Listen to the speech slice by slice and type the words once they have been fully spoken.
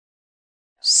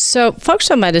So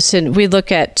functional medicine, we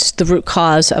look at the root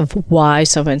cause of why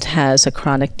someone has a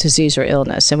chronic disease or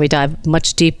illness. And we dive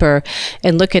much deeper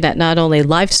in looking at not only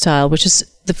lifestyle, which is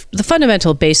the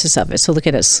fundamental basis of it. So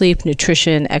looking at sleep,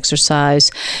 nutrition,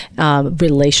 exercise,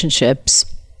 relationships,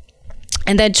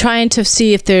 and then trying to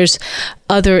see if there's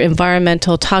other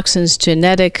environmental toxins,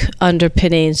 genetic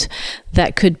underpinnings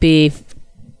that could be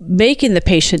making the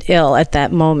patient ill at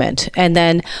that moment, and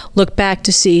then look back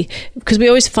to see, because we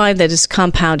always find that it's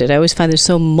compounded. I always find there's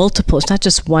so multiple, it's not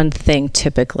just one thing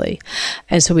typically.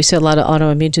 And so we see a lot of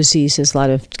autoimmune diseases, a lot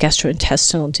of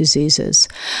gastrointestinal diseases.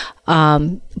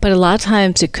 But a lot of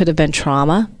times it could have been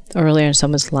trauma earlier in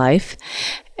someone's life.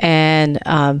 And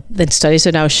then studies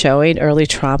are now showing early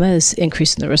trauma is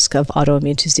increasing the risk of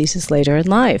autoimmune diseases later in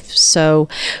life. So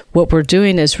what we're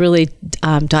doing is really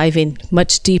diving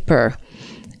much deeper,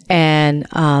 and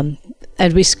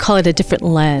we call it a different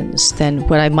lens than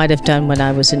what I might have done when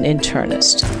I was an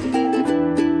internist.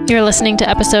 You're listening to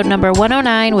episode number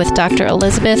 109 with Dr.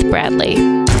 Elizabeth Bradley.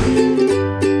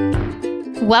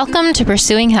 Welcome to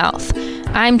Pursuing Health.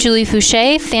 I'm Julie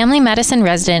Fouché, family medicine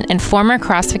resident and former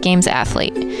CrossFit Games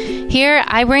athlete. Here,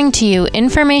 I bring to you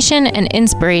information and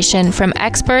inspiration from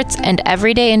experts and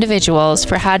everyday individuals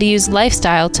for how to use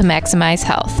lifestyle to maximize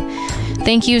health.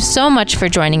 Thank you so much for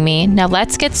joining me. Now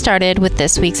let's get started with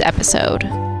this week's episode.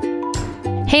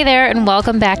 Hey there, and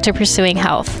welcome back to Pursuing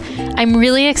Health. I'm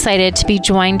really excited to be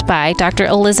joined by Dr.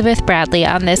 Elizabeth Bradley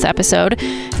on this episode,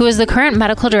 who is the current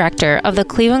medical director of the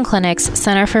Cleveland Clinic's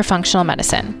Center for Functional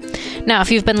Medicine. Now,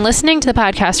 if you've been listening to the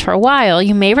podcast for a while,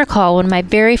 you may recall one of my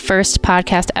very first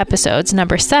podcast episodes,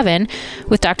 number 7,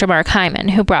 with Dr. Mark Hyman,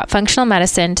 who brought functional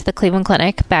medicine to the Cleveland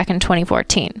Clinic back in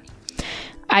 2014.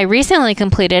 I recently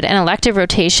completed an elective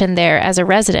rotation there as a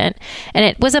resident, and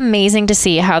it was amazing to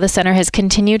see how the center has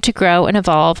continued to grow and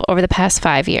evolve over the past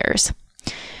 5 years.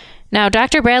 Now,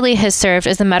 Dr. Bradley has served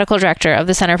as the medical director of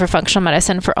the Center for Functional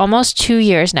Medicine for almost 2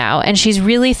 years now, and she's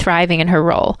really thriving in her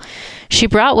role. She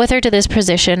brought with her to this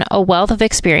position a wealth of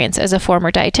experience as a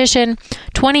former dietitian,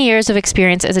 20 years of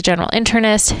experience as a general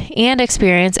internist, and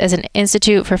experience as an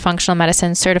Institute for Functional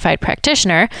Medicine certified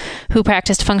practitioner who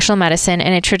practiced functional medicine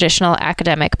in a traditional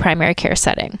academic primary care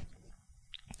setting.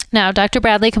 Now, Dr.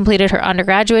 Bradley completed her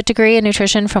undergraduate degree in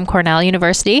nutrition from Cornell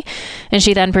University, and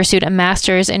she then pursued a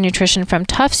master's in nutrition from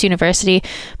Tufts University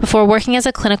before working as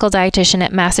a clinical dietitian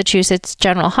at Massachusetts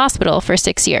General Hospital for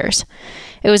 6 years.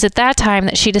 It was at that time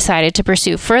that she decided to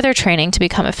pursue further training to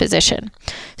become a physician.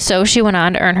 So she went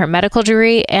on to earn her medical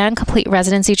degree and complete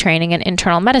residency training in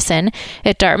internal medicine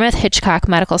at Dartmouth Hitchcock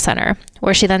Medical Center,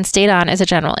 where she then stayed on as a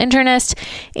general internist,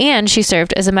 and she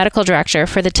served as a medical director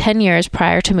for the 10 years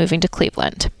prior to moving to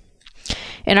Cleveland.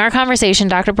 In our conversation,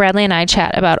 Dr. Bradley and I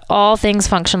chat about all things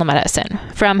functional medicine,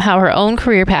 from how her own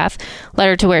career path led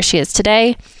her to where she is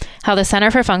today, how the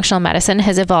Center for Functional Medicine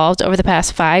has evolved over the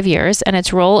past 5 years, and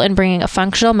its role in bringing a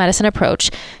functional medicine approach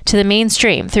to the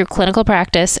mainstream through clinical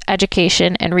practice,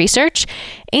 education, and research,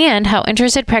 and how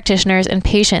interested practitioners and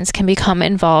patients can become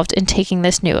involved in taking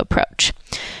this new approach.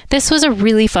 This was a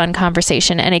really fun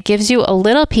conversation, and it gives you a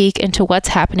little peek into what's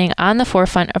happening on the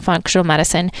forefront of functional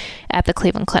medicine at the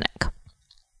Cleveland Clinic.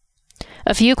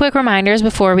 A few quick reminders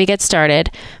before we get started.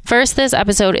 First, this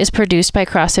episode is produced by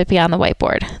CrossFit Beyond the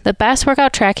Whiteboard, the best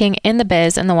workout tracking in the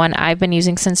biz and the one I've been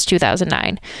using since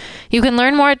 2009. You can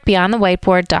learn more at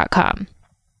beyondthewhiteboard.com.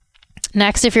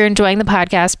 Next, if you're enjoying the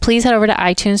podcast, please head over to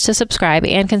iTunes to subscribe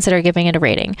and consider giving it a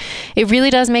rating. It really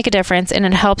does make a difference, and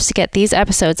it helps to get these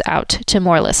episodes out to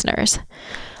more listeners.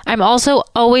 I'm also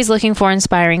always looking for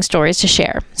inspiring stories to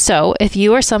share. So if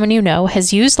you or someone you know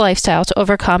has used lifestyle to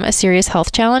overcome a serious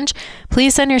health challenge,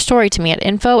 please send your story to me at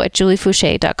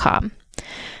info@juliefouché.com.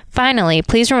 Finally,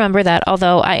 please remember that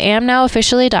although I am now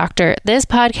officially a doctor, this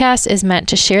podcast is meant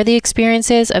to share the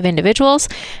experiences of individuals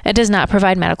and does not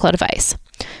provide medical advice.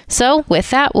 So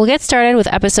with that, we'll get started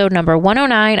with episode number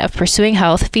 109 of Pursuing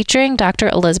Health featuring Dr.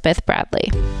 Elizabeth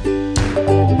Bradley.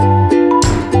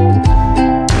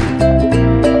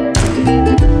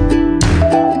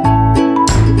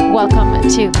 Welcome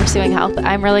to Pursuing Health.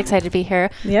 I'm really excited to be here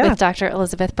with Dr.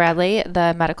 Elizabeth Bradley,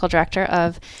 the medical director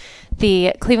of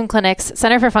the Cleveland Clinic's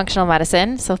Center for Functional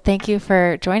Medicine. So thank you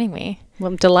for joining me. Well,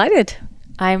 I'm delighted.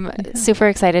 I'm super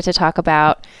excited to talk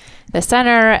about the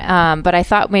center, but I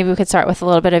thought maybe we could start with a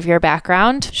little bit of your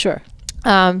background. Sure.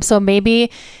 So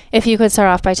maybe if you could start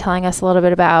off by telling us a little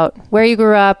bit about where you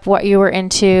grew up, what you were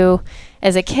into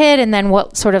as a kid, and then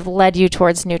what sort of led you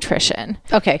towards nutrition.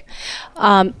 Okay.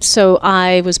 So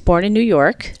I was born in New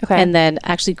York and then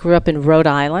actually grew up in Rhode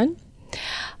Island.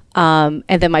 And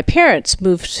then my parents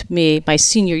moved me my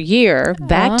senior year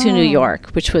back to New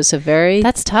York, which was a very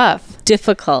That's tough.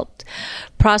 difficult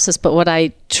process. But what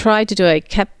I tried to do, I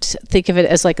kept think of it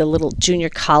as like a little junior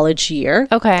college year.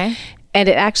 Okay. And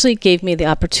it actually gave me the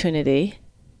opportunity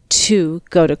to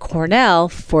go to Cornell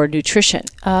for nutrition.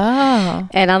 Oh.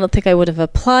 And I don't think I would have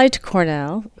applied to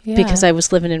Cornell because I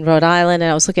was living in Rhode Island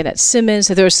and I was looking at Simmons.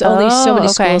 So there was only so many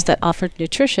schools that offered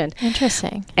nutrition.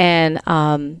 Interesting. And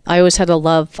I always had a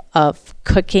love of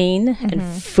cooking and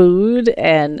food.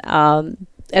 And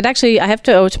actually, I have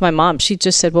to owe it to my mom. She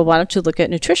just said, well, why don't you look at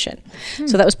nutrition?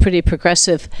 So that was pretty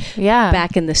progressive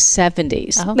back in the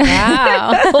 70s. Oh,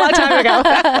 wow. A long time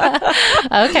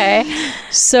ago. Okay.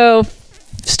 So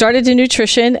started in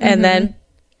nutrition and then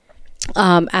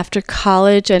after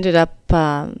college ended up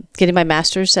getting my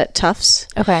master's at Tufts,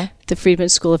 the Friedman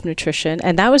School of Nutrition.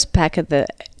 And that was back at the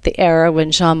era when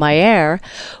Jean Mayer,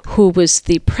 who was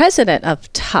the president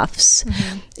of Tufts,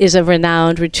 is a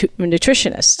renowned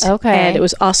nutritionist. And it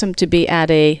was awesome to be at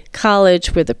a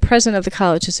college where the president of the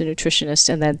college is a nutritionist.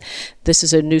 And then this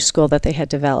is a new school that they had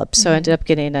developed. So I ended up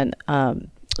getting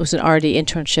it was an RD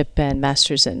internship and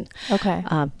master's in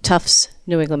Tufts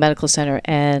New England Medical Center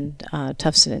and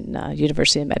Tufts in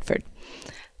University of Medford.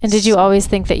 And did you always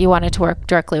think that you wanted to work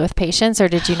directly with patients, or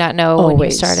did you not know when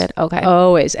you started? Okay.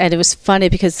 Always. And it was funny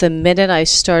because the minute I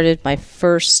started my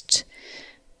first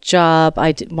job,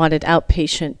 I wanted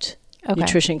outpatient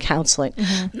nutrition counseling.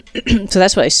 So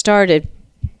that's what I started.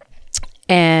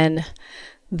 And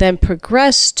then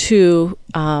progressed to,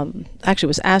 actually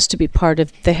was asked to be part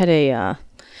of, they had a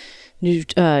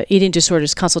eating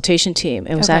disorders consultation team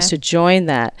and was asked to join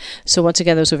that. So once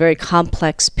again, those were very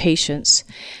complex patients.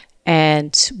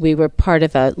 And we were part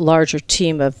of a larger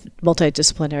team of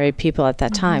multidisciplinary people at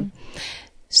that time.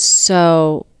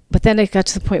 So, but then it got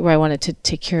to the point where I wanted to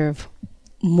take care of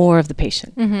more of the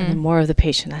patient and more of the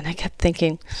patient. And I kept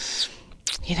thinking,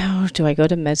 you know, do I go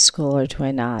to med school or do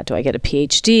I not? Do I get a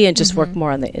PhD and just work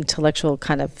more on the intellectual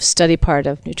kind of study part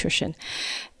of nutrition?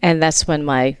 And that's when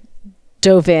I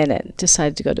dove in and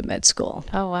decided to go to med school.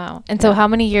 Oh, wow. And so how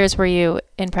many years were you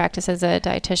in practice as a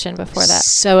dietitian before that?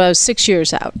 So I was 6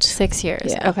 years out. 6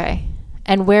 years. Yeah. Okay.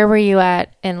 And where were you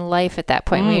at in life at that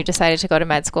point when you decided to go to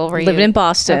med school? Lived in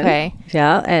Boston. Okay.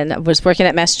 Yeah. And I was working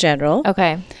at Mass General.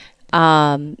 Okay.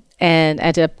 And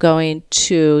ended up going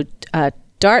to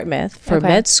Dartmouth for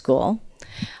med school.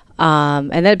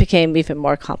 And then it became even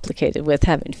more complicated with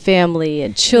having family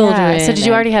and children. Yeah. So did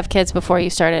you already have kids before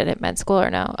you started at med school or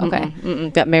no? Okay.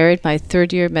 Got married my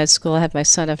third year of med school. I had my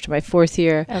son after my fourth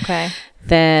year. Okay.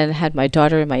 Then had my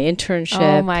daughter in my internship.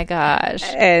 Oh my gosh.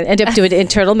 And ended up doing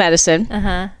internal medicine.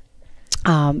 Yeah.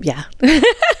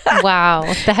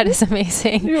 Wow. That is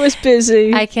amazing. It was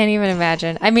busy. I can't even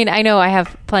imagine. I mean, I know I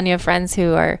have plenty of friends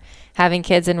who are having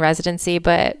kids in residency,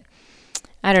 but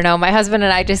I don't know. My husband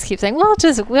and I just keep saying, well,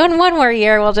 just one more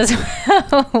year. We'll just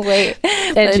wait.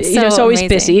 And it's always amazing.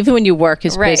 Busy. Even when you work,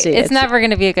 it's busy. It's never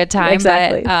going to be a good time.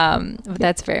 Exactly. But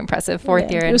that's very impressive.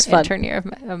 Fourth year and intern year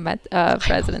of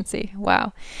residency.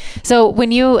 Wow. So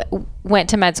when you went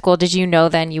to med school, did you know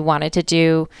then you wanted to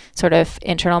do sort of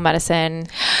internal medicine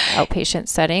outpatient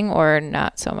setting or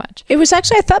not so much? It was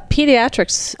actually, I thought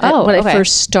pediatrics when I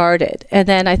first started. And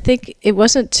then I think it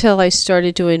wasn't till I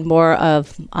started doing more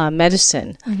of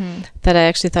medicine that I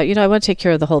actually thought, I want to take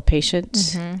care of the whole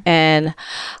patient. And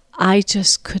I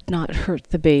just could not hurt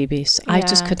the babies. Yeah. I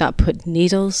just could not put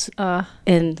needles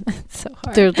in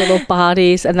their little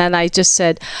bodies. And then I just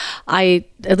said,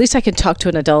 at least I can talk to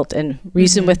an adult and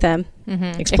reason with them,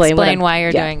 explain why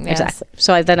you're doing this. Exactly.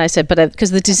 So then I said, but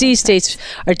because the disease states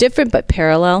are different but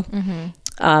parallel.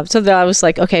 So then I was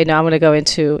like, okay, now I'm going to go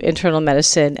into internal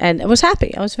medicine, and I was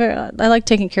happy. I like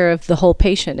taking care of the whole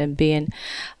patient and being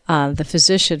the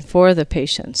physician for the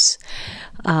patients.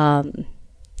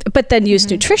 But then use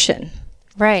nutrition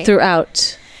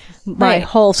throughout my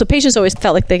whole. So patients always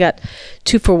felt like they got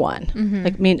 2 for 1.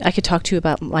 Like, I could talk to you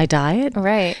about my diet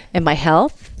and my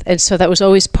health. And so that was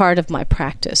always part of my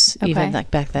practice, even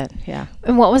like back then. Yeah.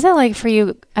 And what was it like for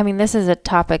you? I mean, this is a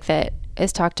topic that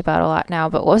is talked about a lot now,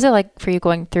 but what was it like for you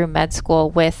going through med school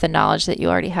with the knowledge that you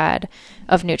already had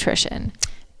of nutrition?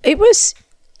 It was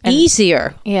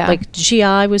easier. Yeah. Like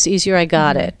GI was easier. I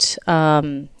got it.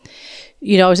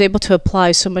 I was able to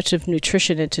apply so much of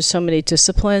nutrition into so many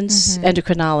disciplines,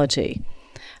 endocrinology,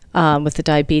 with the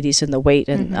diabetes and the weight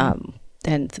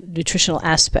and nutritional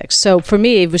aspects. So for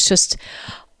me, it was just,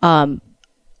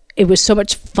 it was so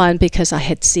much fun because I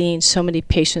had seen so many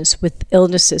patients with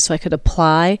illnesses, so I could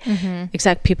apply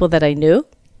exact people that I knew.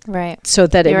 Right. So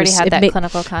that you already had that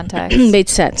clinical context. Made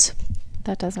sense.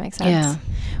 That does make sense. Yeah.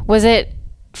 Was it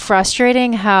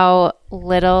frustrating how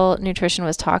little nutrition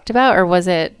was talked about, or was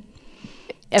it,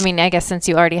 I mean, I guess since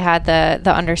you already had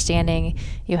the understanding,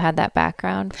 you had that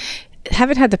background?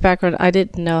 Haven't had the background. I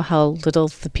didn't know how little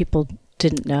the people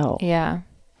didn't know. Yeah.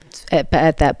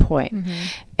 At that point.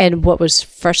 And what was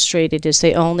frustrated is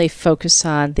they only focus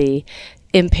on the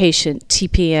inpatient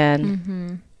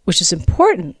TPN, which is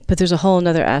important, but there's a whole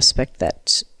other aspect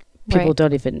that people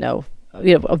don't even know, of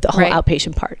the whole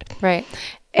outpatient part. Right.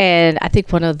 And I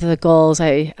think one of the goals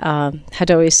I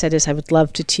had always said is I would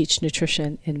love to teach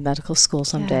nutrition in medical school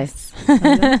someday.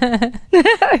 Yes.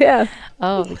 Yeah.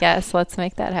 Oh, yes. Let's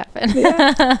make that happen.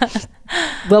 Yeah.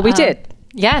 Well, we did.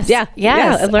 Yes. Yeah.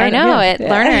 Yes. Yeah, I know it. Yeah.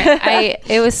 Learner.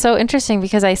 It was so interesting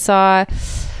because I saw,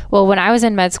 well, when I was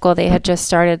in med school, they had just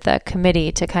started the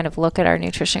committee to kind of look at our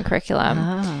nutrition curriculum.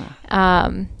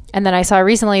 And then I saw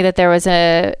recently that there was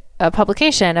a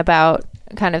publication about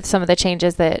kind of some of the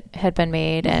changes that had been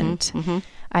made. And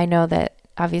I know that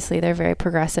obviously they're very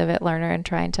progressive at Learner and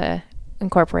trying to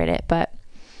incorporate it, but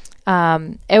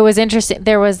it was interesting.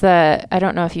 There was I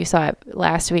don't know if you saw it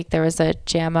last week, there was a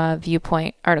JAMA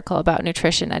Viewpoint article about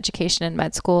nutrition education in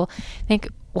med school. I think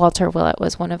Walter Willett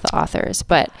was one of the authors,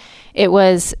 but it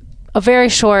was a very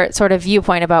short sort of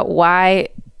viewpoint about why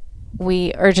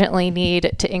we urgently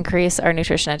need to increase our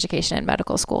nutrition education in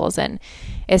medical schools. And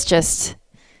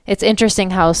it's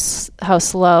interesting how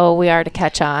slow we are to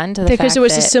catch on to the because fact there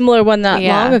was a similar one not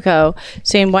long ago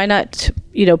saying why not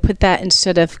put that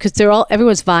instead of, because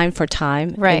everyone's vying for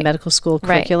time in medical school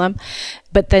curriculum,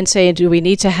 but then saying, do we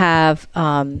need to have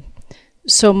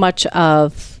so much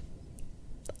of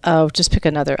just pick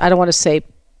another, I don't want to say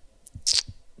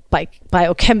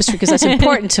biochemistry because that's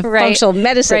important to functional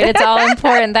medicine. Right, it's all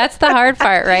important. That's the hard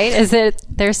part, right? Is that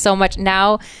there's so much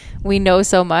now. We know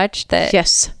so much that,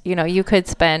 yes, you could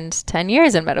spend 10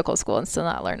 years in medical school and still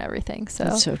not learn everything. So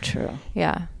that's so true.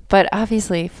 Yeah. But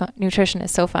obviously nutrition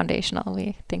is so foundational.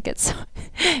 We think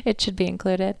it should be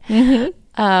included.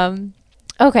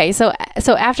 Okay. So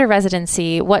after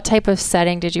residency, what type of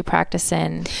setting did you practice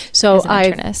in? So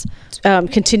I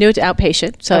continued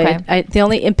outpatient. So okay. the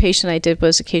only inpatient I did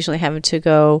was occasionally having to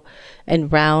go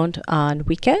and round on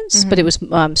weekends, but it was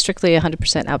strictly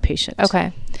 100% outpatient.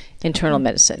 Okay. Internal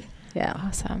medicine. Yeah.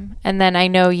 Awesome. And then I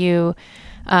know you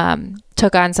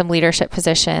took on some leadership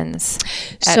positions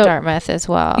at Dartmouth as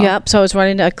well. Yeah. So I was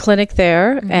running a clinic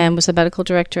there and was the medical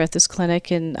director at this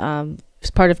clinic in was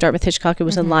part of Dartmouth Hitchcock. It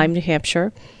was in Lyme, New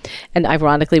Hampshire. And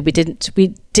ironically, we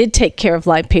did take care of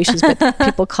Lyme patients, but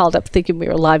people called up thinking we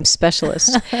were Lyme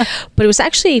specialists. But it was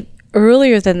actually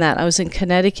earlier than that. I was in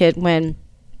Connecticut when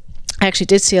I actually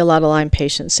did see a lot of Lyme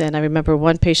patients. And I remember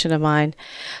one patient of mine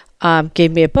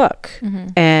gave me a book.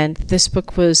 And this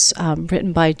book was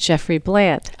written by Jeffrey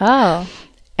Bland. Oh.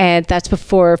 And that's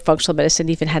before functional medicine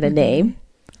even had a name.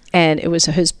 And it was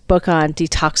his book on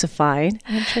detoxifying.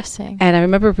 Interesting. And I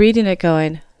remember reading it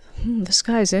going, this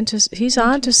guy's he's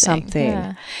onto something.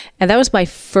 Yeah. And that was my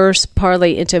first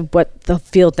parlay into what the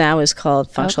field now is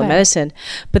called functional medicine.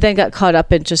 But then got caught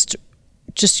up in just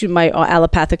my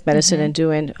allopathic medicine and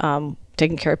doing,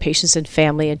 taking care of patients and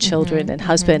family and children and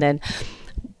husband, and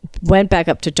went back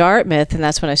up to Dartmouth. And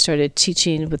that's when I started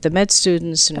teaching with the med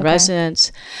students and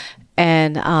residents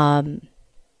and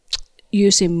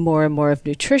using more and more of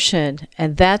nutrition.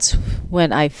 And that's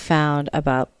when I found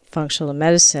about functional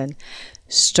medicine,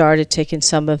 started taking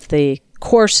some of the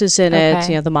courses in it,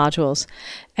 the modules.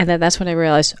 And then that's when I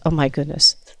realized, oh my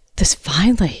goodness, this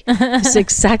is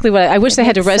exactly what I wish they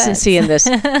had a residency in this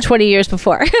 20 years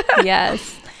before.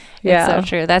 Yes. Yeah. It's so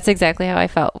true. That's exactly how I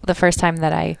felt the first time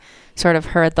that I sort of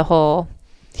heard the whole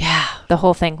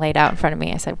thing laid out in front of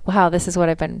me. I said, wow, this is what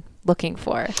I've been looking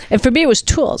for. And for me, it was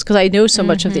tools because I know so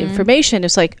much of the information.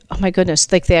 It's like, oh my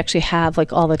goodness, like they actually have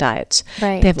like all the diets.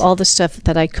 Right. They have all the stuff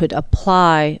that I could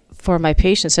apply for my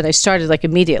patients. And I started like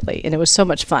immediately and it was so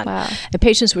much fun. Wow. And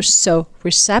patients were so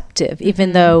receptive,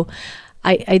 even though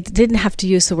I didn't have to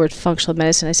use the word functional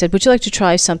medicine. I said, would you like to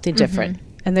try something different?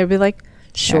 And they'd be like,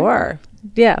 sure.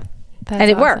 Yeah. That's and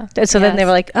it worked. And so then they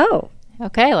were like, oh,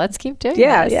 okay, let's keep doing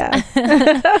this.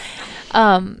 Yeah.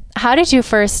 How did you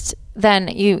first then,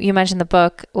 you mentioned the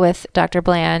book with Dr.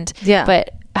 Bland,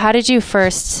 but how did you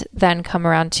first then come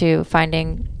around to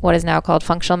finding what is now called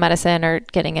functional medicine or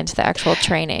getting into the actual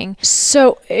training?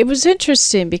 So it was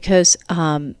interesting because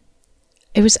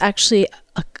it was actually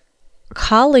a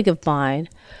colleague of mine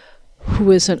who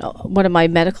was one of my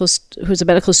who was a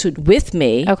medical student with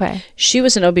me. Okay. She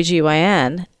was an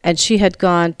OBGYN and she had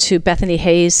gone to Bethany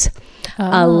Hayes'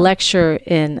 lecture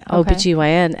in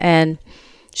OBGYN, and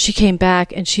she came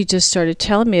back and she just started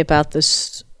telling me about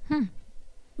this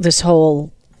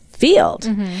whole field.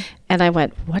 And I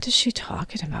went, what is she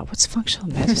talking about? What's functional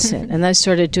medicine? And then I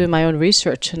started doing my own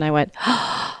research, and I went,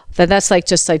 then that's like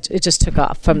it just took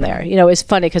off from there. You know, it's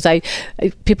funny because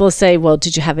people say, well,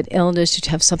 did you have an illness? Did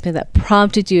you have something that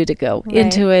prompted you to go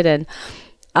into it? And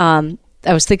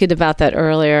I was thinking about that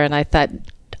earlier, and I thought,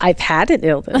 I've had an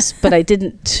illness, but I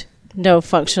didn't know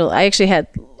functional. I actually had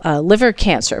liver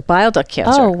cancer, bile duct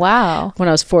cancer. Oh, wow. When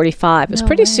I was 45. It was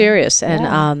pretty serious.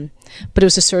 And but it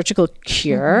was a surgical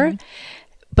cure.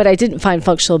 But I didn't find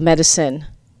functional medicine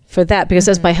for that because,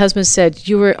 as my husband said,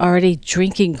 you were already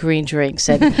drinking green drinks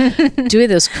and doing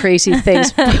those crazy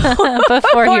things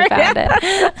before you found it.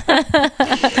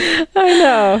 I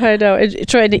know. And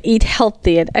trying to eat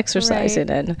healthy and exercising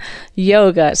and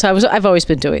yoga. So I've always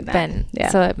been doing that.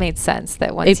 So it made sense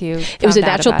that once it was a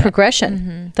natural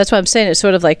progression. That's what I'm saying. It's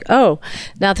sort of like, oh,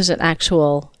 now there's an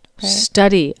actual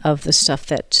study of the stuff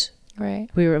that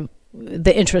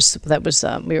the interest that was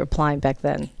we were applying back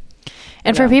then.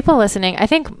 And for people listening, I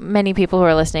think many people who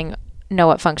are listening know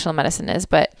what functional medicine is,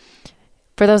 but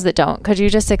for those that don't, could you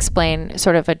just explain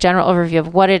sort of a general overview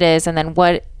of what it is and then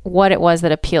what it was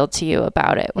that appealed to you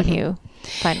about it when you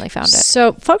finally found it?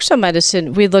 So functional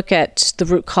medicine, we look at the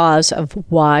root cause of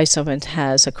why someone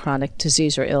has a chronic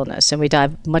disease or illness, and we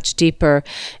dive much deeper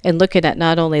in looking at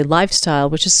not only lifestyle,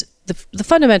 which is the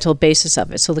fundamental basis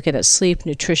of it. So looking at sleep,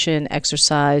 nutrition,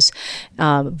 exercise,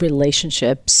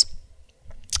 relationships,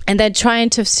 and then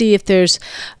trying to see if there's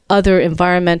other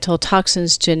environmental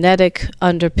toxins, genetic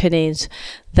underpinnings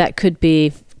that could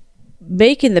be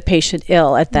making the patient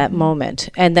ill at that moment.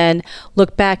 And then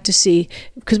look back to see,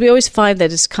 because we always find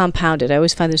that it's compounded. I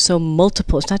always find there's so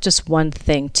multiple. It's not just one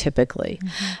thing typically.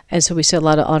 And so we see a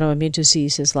lot of autoimmune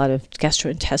diseases, a lot of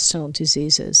gastrointestinal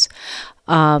diseases.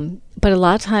 But a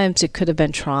lot of times it could have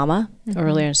been trauma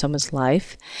earlier in someone's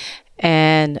life.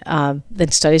 And then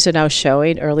studies are now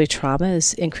showing early trauma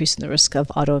is increasing the risk of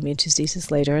autoimmune diseases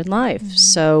later in life.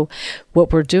 So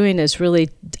what we're doing is really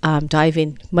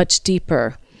diving much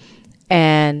deeper,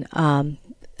 and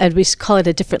we call it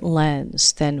a different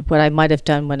lens than what I might have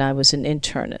done when I was an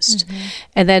internist.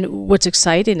 And then what's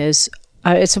exciting is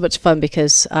it's so much fun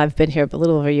because I've been here a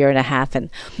little over a year and a half,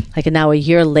 and now a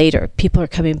year later, people are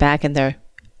coming back and they're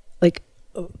like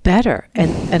better.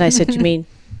 And I said, you mean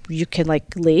you can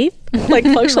leave?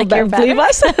 Functional leave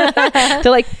us?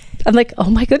 They're like, I'm like, oh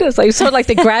my goodness. Sort of like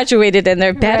they graduated and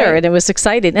they're better and it was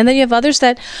exciting. And then you have others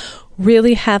that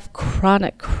really have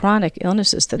chronic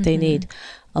illnesses that they need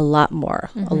a lot more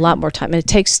time. And it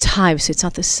takes time. So it's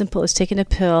not as simple as taking a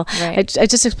pill. Right. I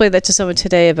just explained that to someone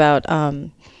today about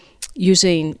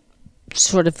using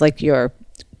sort of like your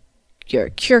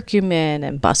curcumin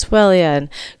and boswellia and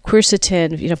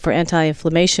quercetin, for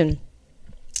anti-inflammation.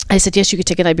 I said, yes, you could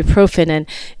take an ibuprofen and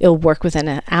it'll work within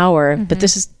an hour, but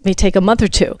this may take a month or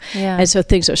two. Yeah. And so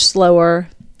things are slower,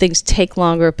 things take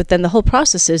longer, but then the whole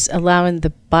process is allowing the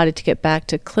body to get back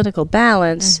to clinical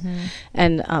balance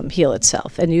and heal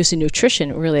itself, and using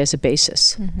nutrition really as a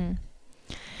basis.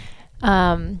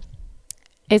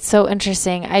 It's so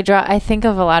interesting. I think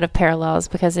of a lot of parallels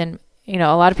because a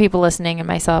lot of people listening and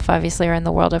myself obviously are in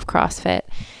the world of CrossFit.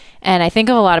 And I think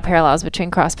of a lot of parallels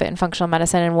between CrossFit and functional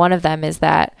medicine. And one of them is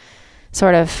that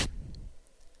sort of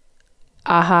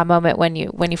aha moment when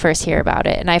you first hear about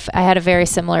it. And I had a very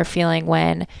similar feeling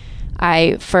when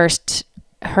I first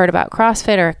heard about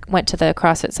CrossFit or went to the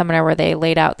CrossFit seminar where they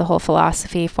laid out the whole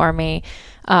philosophy for me,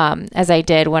 as I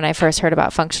did when I first heard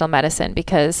about functional medicine,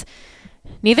 because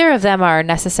neither of them are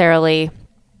necessarily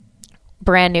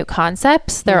brand new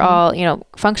concepts. They're all,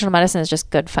 functional medicine is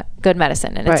just good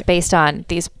medicine, and it's based on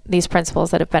these principles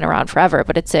that have been around forever,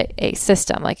 but it's a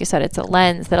system. Like you said, it's a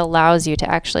lens that allows you to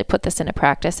actually put this into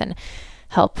practice and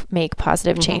help make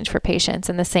positive change for patients.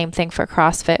 And the same thing for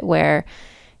CrossFit, where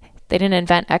they didn't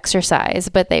invent exercise,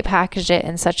 but they packaged it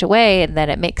in such a way that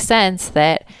it makes sense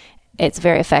that it's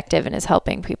very effective and is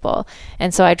helping people.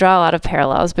 And so I draw a lot of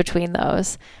parallels between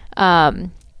those.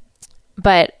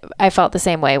 But I felt the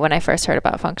same way when I first heard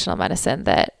about functional medicine,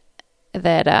 that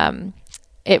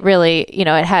it really,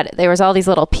 there was all these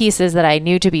little pieces that I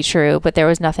knew to be true, but there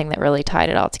was nothing that really tied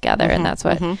it all together. And that's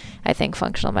what I think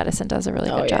functional medicine does a really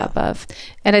good job of.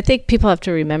 And I think people have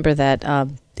to remember that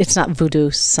it's not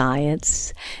voodoo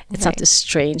science. It's not this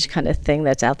strange kind of thing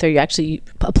that's out there. You're actually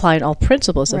applying all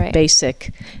principles of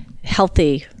basic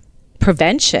healthy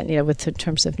prevention, in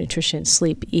terms of nutrition,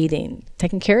 sleep, eating,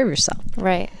 taking care of yourself.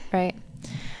 Right.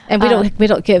 And we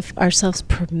don't give ourselves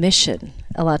permission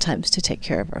a lot of times to take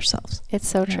care of ourselves. It's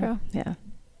so true. Yeah.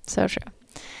 So true.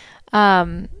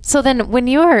 So then when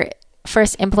you were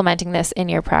first implementing this in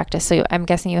your practice, so I'm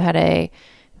guessing you had a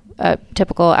a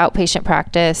typical outpatient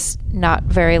practice, not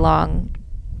very long,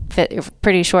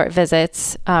 pretty short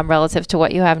visits relative to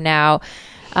what you have now.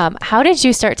 How did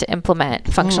you start to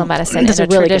implement functional medicine in a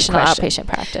really traditional outpatient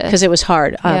practice? Because it was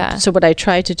hard. So what I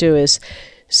tried to do is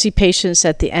see patients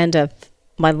at the end of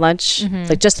my lunch,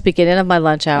 like just the beginning of my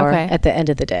lunch hour, at the end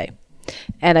of the day.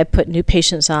 And I put new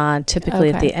patients on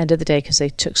typically at the end of the day because they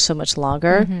took so much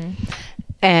longer.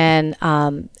 And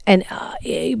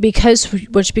because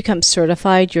once you become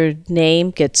certified, your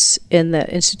name gets in the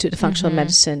Institute of Functional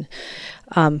Medicine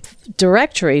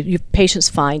directory. Patients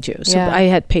find you. So I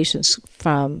had patients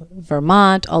from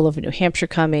Vermont, all over New Hampshire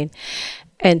coming.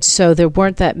 And so there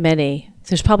weren't that many.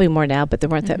 There's probably more now, but there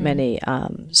weren't that many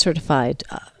certified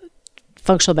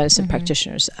functional medicine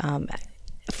practitioners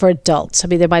for adults. I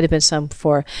mean, there might have been some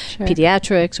for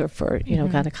pediatrics or for,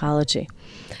 gynecology.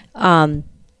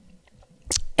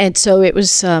 And so it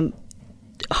was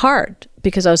hard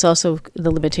because I was also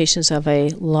the limitations of a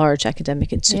large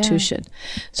academic institution.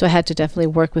 So I had to definitely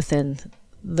work within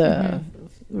the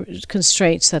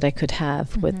constraints that I could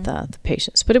have with the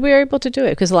patients. But we were able to do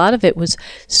it because a lot of it was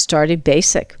starting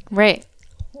basic. Right.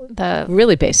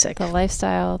 Really basic. The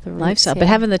lifestyle. But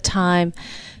having the time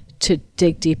to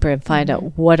dig deeper and find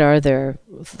out what are their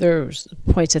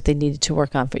points that they needed to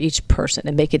work on for each person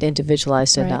and make it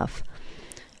individualized enough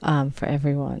for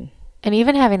everyone. And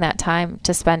even having that time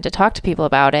to spend to talk to people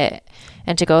about it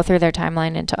and to go through their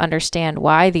timeline and to understand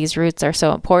why these routes are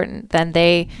so important, then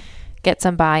they get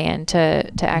some buy-in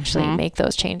to actually make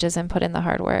those changes and put in the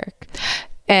hard work.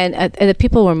 And the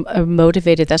people are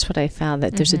motivated. That's what I found,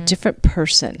 that there's a different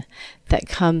person that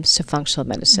comes to functional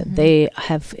medicine. They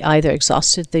have either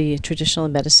exhausted the traditional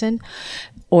medicine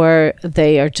or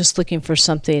they are just looking for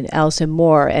something else and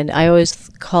more. And I always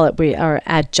call it, we are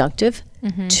adjunctive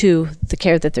to the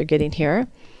care that they're getting here.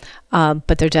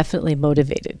 But they're definitely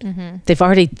motivated. They've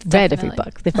already read every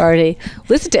book. They've already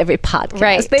listened to every podcast.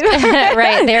 Right.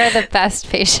 Right. They're the best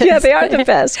patients. Yeah, they are the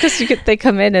best because they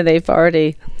come in and they've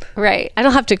already. Right. I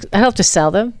don't have to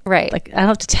sell them. Right. Like I don't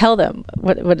have to tell them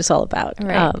what it's all about.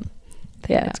 Right.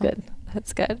 It's good.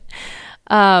 That's good.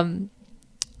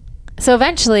 So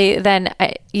eventually, then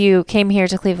you came here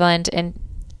to Cleveland in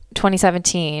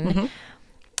 2017.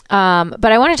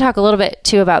 But I want to talk a little bit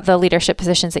too about the leadership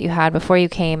positions that you had before you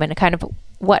came and kind of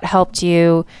what helped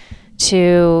you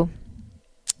to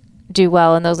do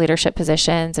well in those leadership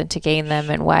positions and to gain them,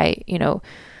 and why,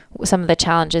 some of the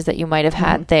challenges that you might have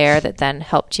had there that then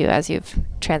helped you as you've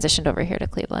transitioned over here to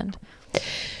Cleveland.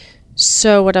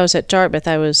 So when I was at Dartmouth,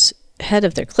 I was head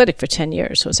of their clinic for 10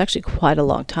 years. So it was actually quite a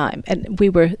long time. And we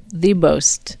were the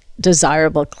most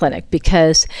desirable clinic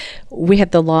because we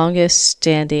had the longest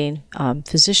standing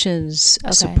physicians,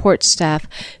 support staff.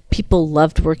 People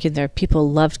loved working there.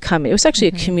 People loved coming. It was actually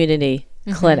a community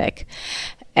clinic.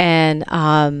 And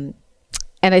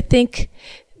I think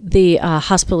the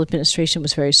hospital administration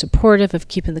was very supportive of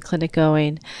keeping the clinic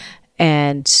going.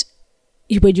 And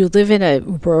when you live in a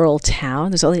rural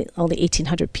town, there's only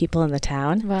 1,800 people in the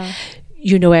town. Wow.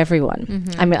 You know everyone.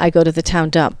 I mean, I go to the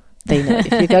town dump. They know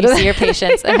if you go to see your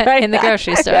patients in the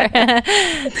grocery store.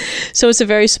 So it's a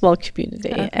very small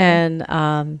community. Okay.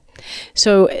 And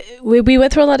so we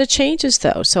went through a lot of changes,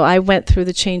 though. So I went through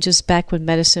the changes back when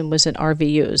medicine was in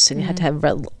RVUs and you had to have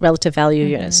relative value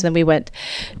units. And then we went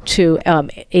to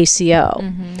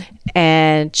ACO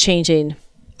and changing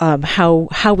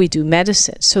how we do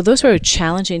medicine. So those were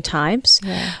challenging times.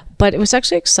 Yeah. But it was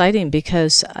actually exciting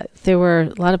because there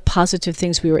were a lot of positive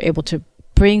things we were able to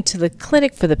bring to the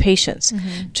clinic for the patients,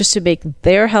 just to make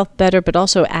their health better, but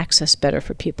also access better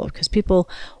for people, because people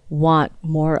want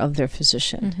more of their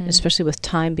physician, especially with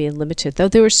time being limited. Though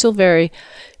they were still very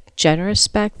generous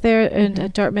back there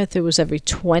at Dartmouth. It was every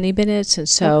 20 minutes, and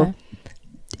so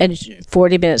and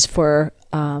 40 minutes for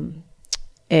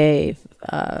a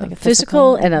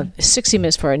physical and 60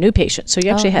 minutes for a new patient. So you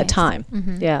actually had time.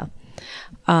 Yeah.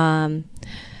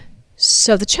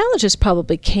 So the challenges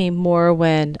probably came more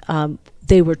when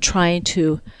they were trying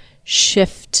to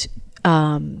shift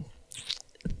the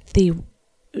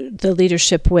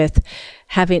leadership with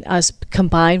having us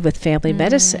combined with family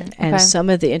medicine. And some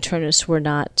of the internists were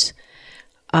not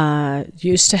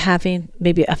used to having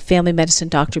maybe a family medicine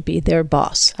doctor be their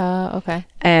boss.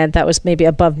 And that was maybe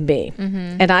above me.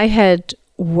 And I had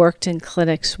worked in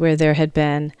clinics where there had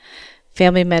been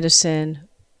family medicine,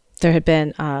 there had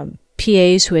been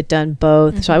PAs who had done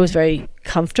both. So I was very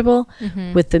comfortable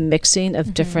with the mixing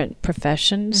of different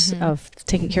professions of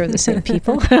taking care of the same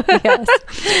people. Yes.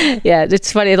 Yeah,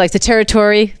 it's funny, like the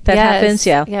territory that happens.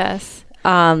 Yeah. Yes.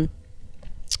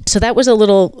 So that was a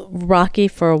little rocky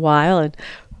for a while. And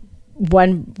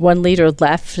one leader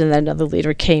left and then another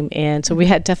leader came in. So we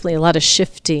had definitely a lot of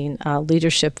shifting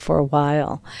leadership for a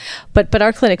while. But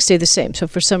our clinic stayed the same. So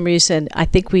for some reason, I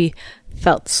think we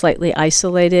felt slightly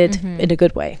isolated in a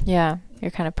good way. Yeah.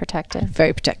 You're kind of protected.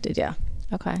 Very protected, yeah.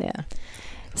 Okay. Yeah.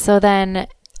 So then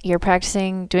you're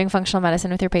practicing doing functional medicine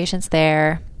with your patients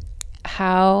there.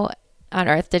 How on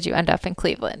earth did you end up in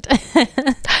Cleveland?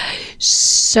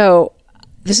 So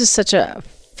this is such a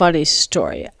funny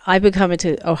story. I've been coming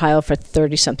to Ohio for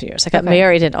 30-something years. I got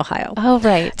married in Ohio. Oh,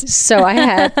 right. So I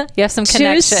had you have some two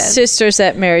connections. sisters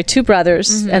that married two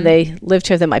brothers, and they lived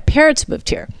here. Then my parents moved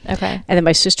here. Okay. And then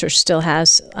my sister still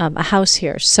has a house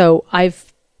here. So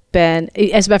I've been,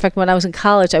 as a matter of fact, when I was in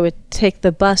college, I would take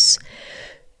the bus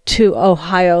to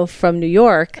Ohio from New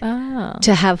York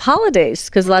to have holidays,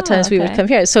 because a lot of times we would come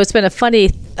here. So it's been a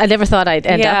funny, I never thought I'd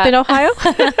end up in Ohio.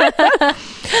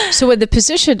 So when the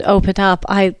position opened up,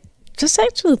 I just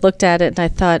actually looked at it and I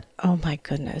thought, oh my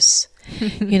goodness.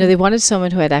 They wanted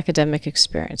someone who had academic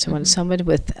experience. They wanted someone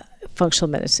with functional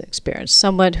medicine experience,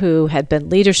 someone who had been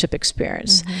leadership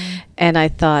experience. And I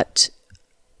thought,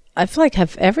 I feel like I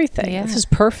have everything. Yeah. This is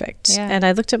perfect. Yeah. And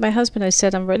I looked at my husband. I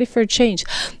said, I'm ready for a change.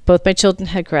 Both my children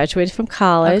had graduated from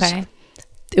college. Okay.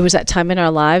 It was that time in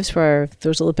our lives where there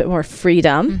was a little bit more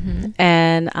freedom.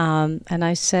 And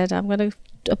I said, I'm going to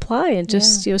apply and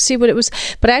just see what it was.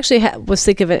 But I actually was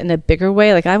thinking of it in a bigger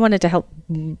way. Like I wanted to help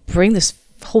bring this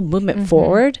whole movement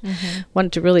forward.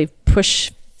 Wanted to really push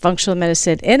functional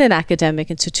medicine in an academic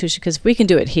institution, because we can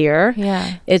do it here.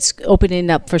 Yeah. It's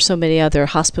opening up for so many other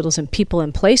hospitals and people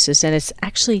and places, and it's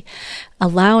actually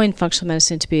allowing functional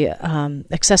medicine to be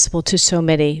accessible to so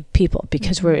many people,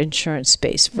 because we're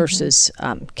insurance-based versus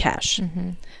cash.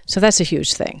 So that's a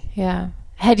huge thing. Yeah.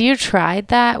 Had you tried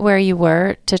that where you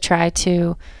were to try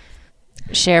to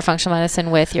share functional medicine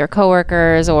with your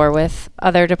coworkers or with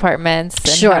other departments?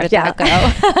 And sure. How did that go?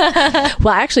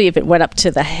 Well, I actually even went up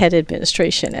to the head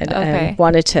administration and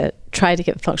wanted to try to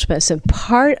get functional medicine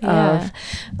part of.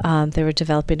 They were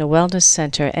developing a wellness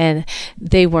center, and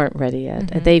they weren't ready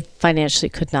yet. They financially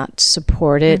could not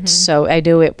support it, so I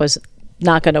knew it was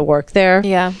not going to work there.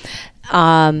 Yeah.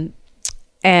 And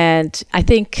I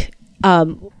think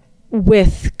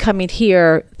with coming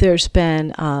here, there's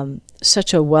been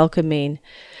such a welcoming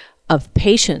of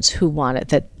patients who want it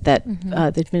that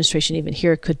the administration even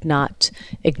here could not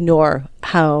ignore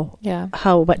how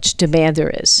much demand there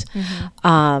is.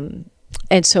 And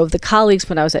so the colleagues,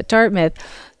 when I was at Dartmouth,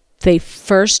 they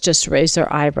first just raised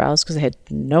their eyebrows because they had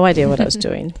no idea what I was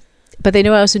doing. But they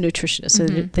knew I was a nutritionist, so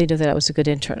they knew that I was a good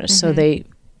internist. So they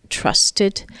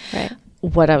trusted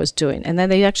what I was doing. And then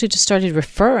they actually just started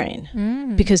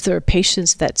referring because there were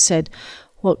patients that said,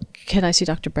 well, can I see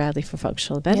Dr. Bradley for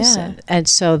functional medicine? Yeah. And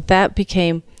so that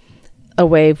became a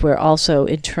way where also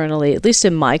internally, at least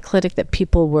in my clinic, that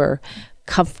people were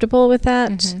comfortable with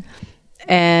that.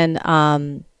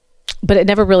 And but it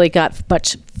never really got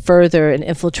much further and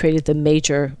infiltrated the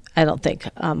major, I don't think,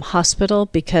 hospital,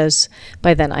 because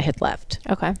by then I had left.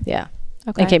 Okay. Yeah.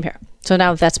 Okay. And came here. So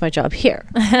now that's my job here.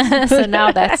 So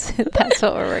now that's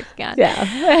what we're working on.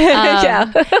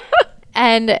 Yeah.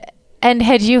 And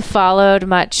had you followed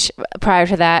much prior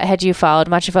to that? Had you followed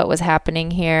much of what was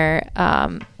happening here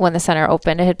when the center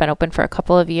opened? It had been open for a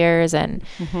couple of years, and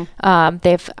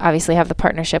they've obviously have the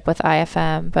partnership with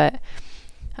IFM. But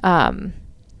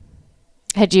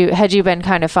had you been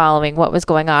kind of following what was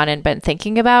going on and been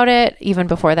thinking about it even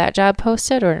before that job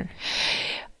posted, or?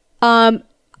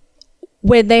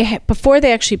 When before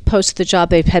they actually posted the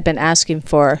job, they had been asking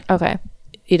for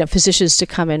physicians to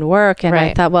come and work, and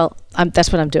I thought, well,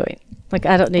 that's what I'm doing. Like,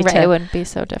 I don't need to. It wouldn't be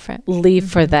so different. Leave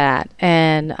for that,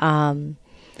 and then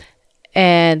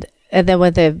when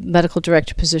the medical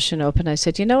director position opened, I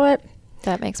said, you know what?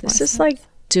 That makes more sense. This is like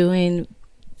doing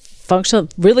functional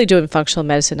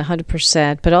medicine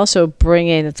 100%, but also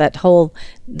bringing that whole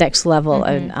next level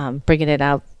and bringing it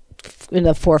out in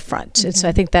the forefront. And so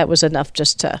I think that was enough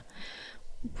just to,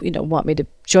 want me to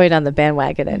join on the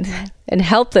bandwagon and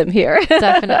help them here.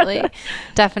 Definitely.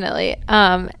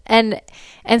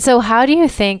 And so how do you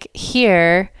think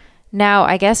here now,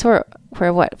 I guess we're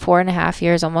what, 4.5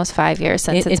 years, almost 5 years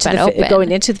since it's been open.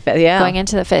 Going into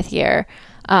the fifth year.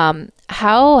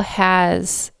 How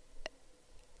has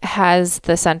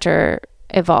the center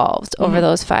evolved over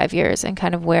those 5 years, and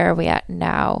kind of where are we at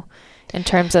now in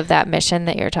terms of that mission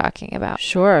that you're talking about?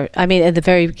 Sure. I mean, at the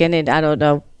very beginning, I don't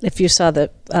know If you saw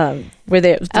the where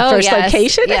the first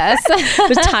location, yes, it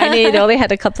was tiny. It only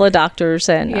had a couple of doctors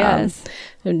and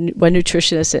one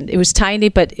nutritionist, and it was tiny,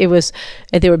 but it was.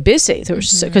 And they were busy. There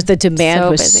was because the demand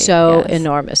was so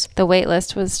enormous. The wait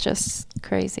list was just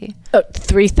crazy.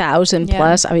 3,000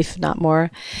 plus. I mean, if not more.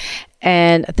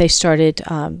 And they started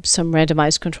some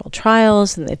randomized controlled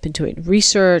trials, and they've been doing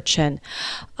research, and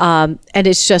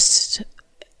it's just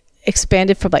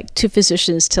expanded from like 2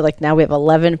 physicians to like now we have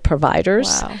 11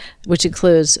 providers, which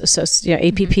includes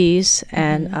APPs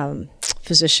and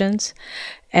physicians,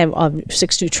 and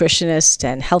 6 nutritionists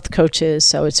and health coaches.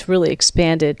 So it's really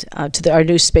expanded to our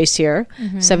new space here,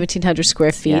 1,700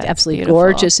 square feet, absolutely beautiful.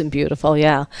 Gorgeous and beautiful.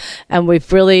 Yeah, and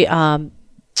we've really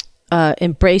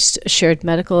embraced shared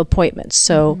medical appointments.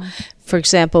 So, for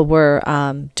example, we're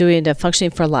doing a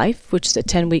Functioning for Life, which is a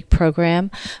 10-week program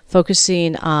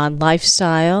focusing on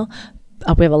lifestyle.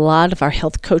 We have a lot of our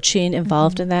health coaching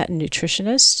involved in that, and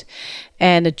nutritionists.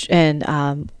 And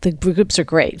the groups are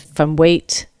great, from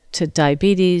weight to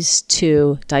diabetes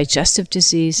to digestive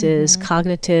diseases,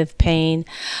 cognitive pain.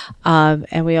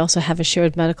 And we also have a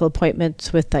shared medical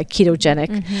appointment with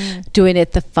ketogenic, doing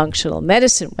it the functional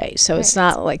medicine way. So it's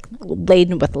not like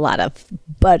laden with a lot of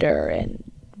butter and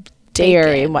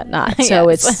dairy and whatnot. So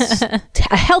it's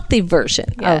a healthy version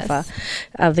of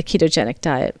the ketogenic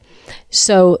diet.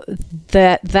 So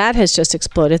that has just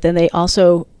exploded. Then they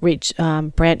also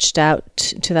branched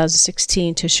out in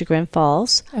 2016 to Chagrin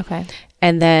Falls. Okay.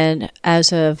 And then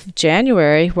as of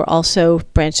January, we're also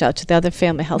branched out to the other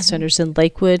family health centers in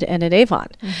Lakewood and in Avon.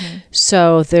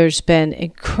 So there's been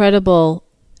incredible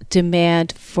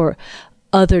demand for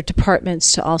other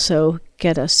departments to also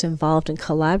get us involved and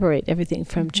collaborate, everything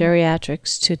from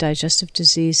geriatrics to digestive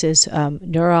diseases,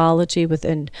 neurology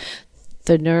within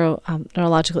the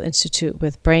Neurological Institute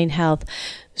with brain health.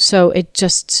 So it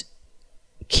just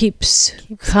keeps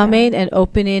coming and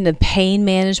opening, and pain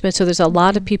management. So there's a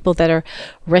lot of people that are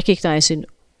recognizing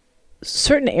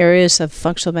certain areas of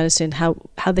functional medicine, how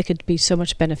they could be so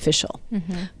much beneficial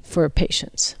for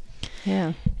patients.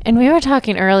 Yeah. And we were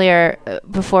talking earlier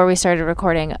before we started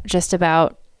recording just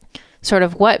about sort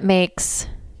of what makes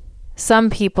some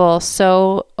people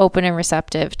so open and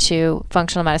receptive to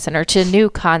functional medicine or to new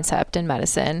concept in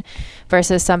medicine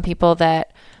versus some people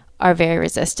that are very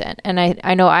resistant. And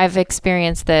I know I've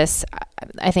experienced this.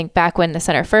 I think back when the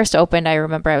center first opened, I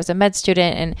remember I was a med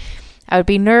student and I would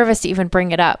be nervous to even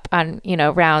bring it up on,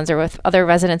 rounds or with other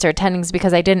residents or attendings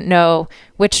because I didn't know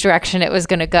which direction it was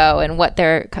going to go and what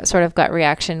their sort of gut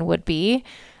reaction would be.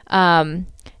 And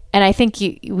I think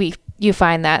you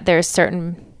find that there's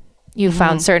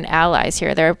found certain allies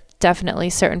here. There are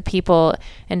definitely certain people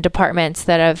and departments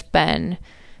that have been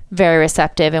very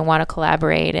receptive and want to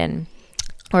collaborate and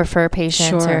refer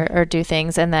patients or do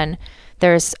things. And then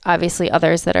there's obviously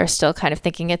others that are still kind of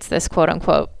thinking it's this quote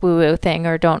unquote woo-woo thing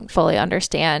or don't fully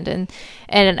understand.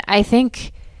 And I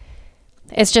think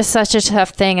it's just such a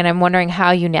tough thing. And I'm wondering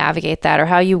how you navigate that or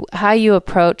how you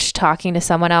approach talking to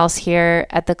someone else here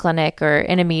at the clinic or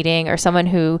in a meeting or someone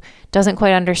who doesn't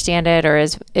quite understand it or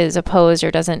is opposed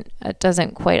or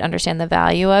doesn't quite understand the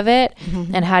value of it.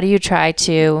 And how do you try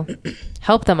to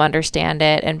help them understand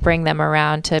it and bring them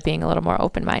around to being a little more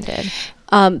open-minded?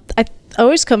 I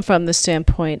always come from the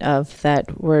standpoint of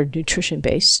that we're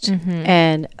nutrition-based.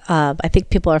 And I think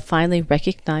people are finally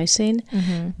recognizing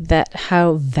that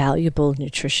how valuable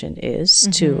nutrition is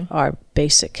to our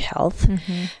basic health.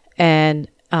 And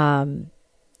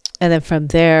then from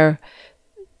there,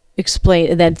 explain,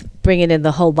 and then bringing in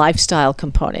the whole lifestyle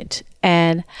component.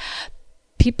 And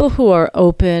people who are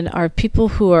open are people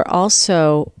who are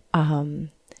also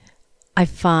I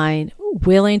find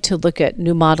willing to look at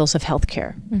new models of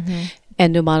healthcare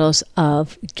and new models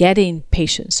of getting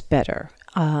patients better.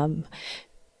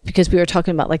 Because we were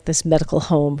talking about like this medical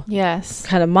home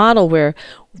kind of model where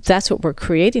that's what we're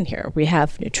creating here. We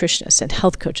have nutritionists and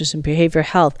health coaches and behavioral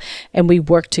health, and we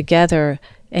work together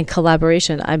in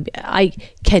collaboration. I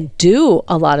can do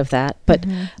a lot of that, but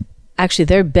actually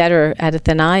they're better at it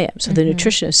than I am. So the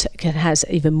nutritionist has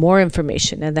even more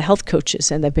information, and the health coaches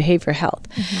and the behavioral health.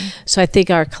 So I think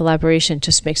our collaboration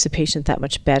just makes the patient that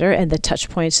much better, and the touch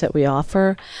points that we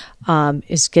offer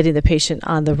is getting the patient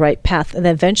on the right path. And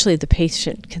then eventually the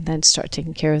patient can then start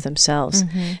taking care of themselves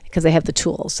because they have the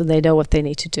tools and they know what they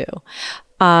need to do.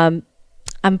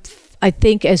 I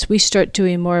think as we start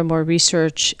doing more and more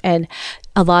research, and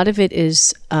a lot of it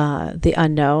is the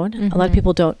unknown. A lot of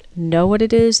people don't know what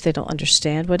it is. They don't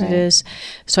understand what it is.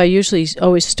 So I usually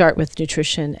always start with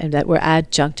nutrition and that we're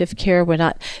adjunctive care.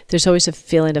 There's always a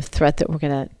feeling of threat that we're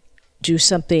going to do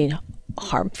something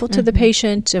harmful to the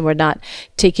patient, and we're not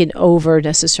taking over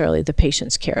necessarily the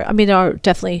patient's care. I mean, there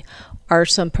definitely are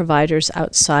some providers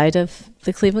outside of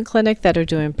the Cleveland Clinic that are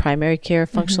doing primary care,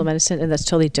 functional medicine, and that's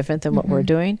totally different than what we're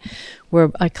doing.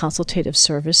 We're a consultative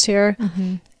service here.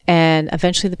 And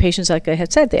eventually the patients, like I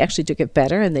had said, they actually do get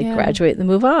better and they graduate and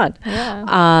move on.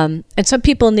 And some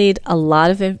people need a lot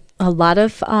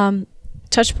of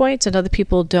touch points, and other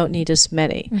people don't need as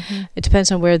many. It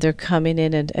depends on where they're coming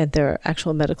in and their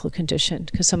actual medical condition,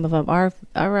 because some of them are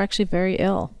actually very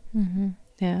ill.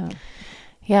 Yeah,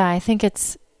 I think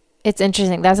it's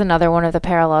interesting. That's another one of the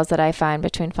parallels that I find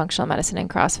between functional medicine and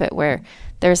CrossFit, where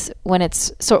when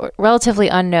it's relatively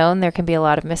unknown, there can be a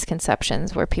lot of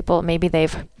misconceptions where people, maybe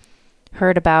they've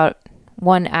heard about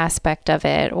one aspect of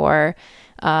it, or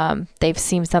they've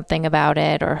seen something about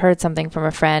it or heard something from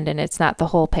a friend, and it's not the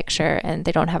whole picture, and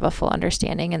they don't have a full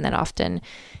understanding. And then often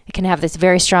it can have this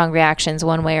very strong reactions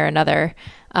one way or another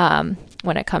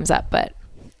when it comes up. But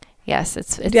yes,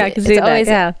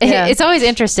 it's always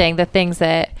interesting, the things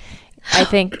that I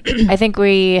think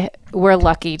we're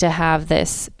lucky to have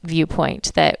this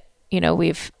viewpoint that,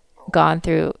 we've gone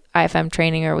through IFM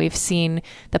training, or we've seen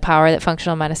the power that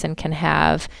functional medicine can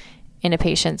have in a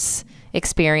patient's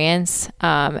experience.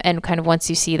 And kind of once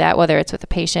you see that, whether it's with a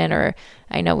patient, or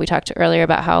I know we talked earlier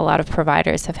about how a lot of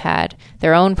providers have had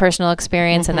their own personal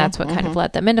experience, and that's what kind of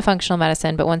led them into functional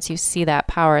medicine. But once you see that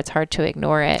power, it's hard to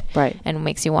ignore it, and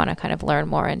makes you want to kind of learn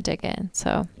more and dig in.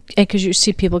 So, and because you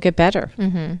see people get better.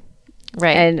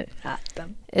 Right. And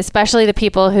especially the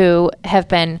people who have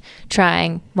been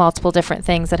trying multiple different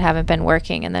things that haven't been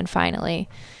working, and then finally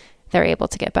they're able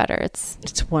to get better. It's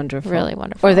wonderful. Really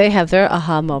wonderful. Or they have their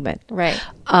aha moment. Right.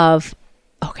 Of,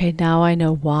 okay, now I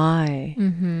know why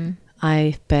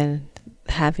I've been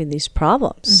having these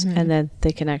problems. And then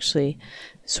they can actually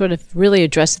sort of really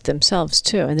address it themselves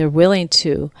too. And they're willing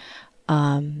to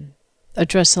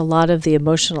address a lot of the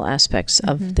emotional aspects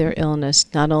of their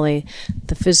illness, not only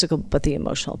the physical, but the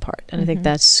emotional part. And I think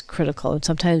that's critical. And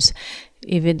sometimes,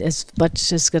 even as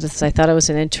much as good as I thought I was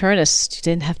an internist, you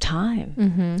didn't have time.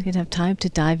 You didn't have time to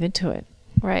dive into it.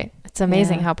 Right. It's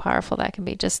amazing how powerful that can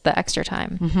be, just the extra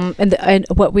time. And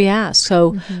what we ask.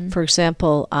 So, for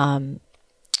example,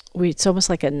 it's almost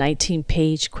like a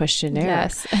 19-page questionnaire.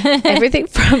 Yes. Everything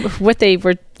from what they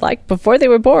were like before they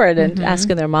were born, and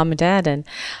asking their mom and dad, and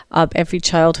every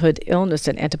childhood illness,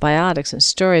 and antibiotics and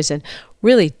stories, and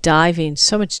really diving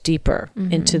so much deeper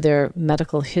into their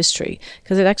medical history,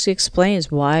 because it actually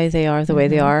explains why they are the way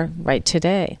they are right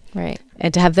today. Right.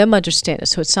 And to have them understand it.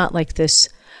 So it's not like this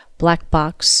black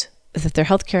box, that their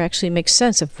healthcare actually makes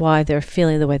sense of why they're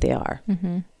feeling the way they are.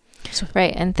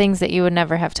 Right. And things that you would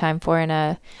never have time for in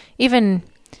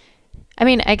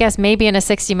I guess maybe in a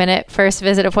 60-minute first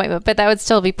visit appointment, but that would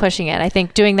still be pushing it. I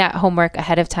think doing that homework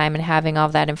ahead of time and having all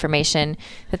of that information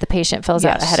that the patient fills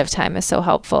out ahead of time is so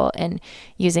helpful in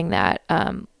using that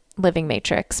living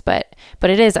matrix. But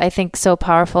it is, I think, so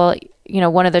powerful.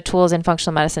 One of the tools in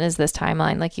functional medicine is this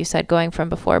timeline, like you said, going from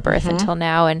before birth until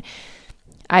now. And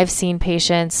I've seen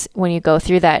patients, when you go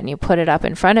through that and you put it up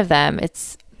in front of them,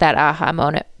 it's that aha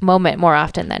moment more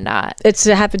often than not. It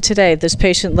happened today. This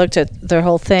patient looked at their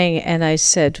whole thing, and I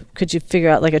said, could you figure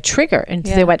out like a trigger? And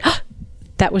they went, oh,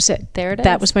 that was it. There it is.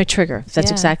 That was my trigger.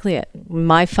 That's exactly it.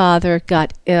 My father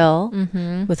got ill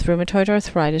with rheumatoid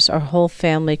arthritis. Our whole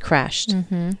family crashed.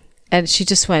 And she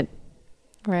just went,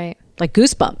 right, like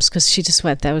goosebumps, because she just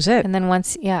went, that was it. And then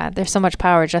once, there's so much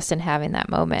power just in having that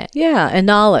moment. Yeah, and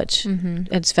knowledge.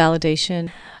 It's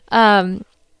validation.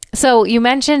 So you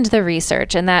mentioned the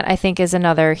research, and that I think is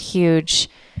another huge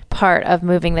part of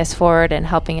moving this forward and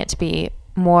helping it to be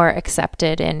more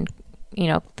accepted in,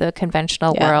 the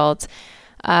conventional world.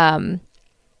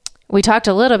 We talked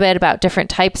a little bit about different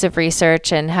types of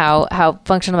research and how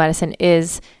functional medicine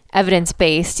is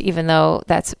evidence-based, even though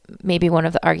that's maybe one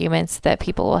of the arguments that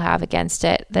people will have against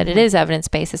it, that it is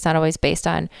evidence-based. It's not always based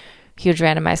on huge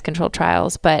randomized controlled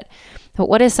trials. But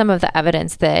what is some of the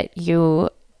evidence that you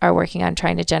are working on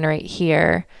trying to generate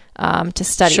here to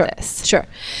study this? Sure.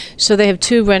 So they have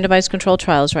 2 randomized controlled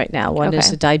trials right now. One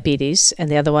is diabetes, and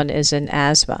the other one is in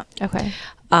asthma. Okay.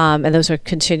 And those are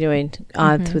continuing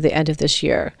on through the end of this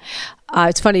year.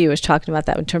 It's funny you were talking about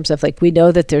that in terms of, like, we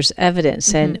know that there's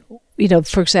evidence. And,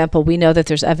 for example, we know that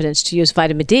there's evidence to use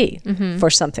vitamin D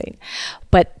for something.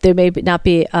 But there may not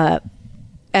be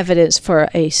evidence for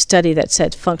a study that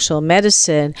said functional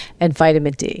medicine and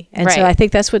vitamin D. And so I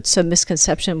think that's what's a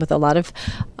misconception with a lot of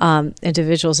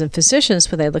individuals and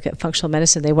physicians when they look at functional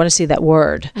medicine. They want to see that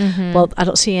word. Well, I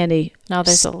don't see any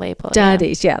there's a label.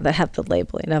 Studies, that have the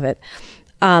labeling of it.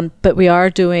 But we are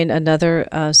doing another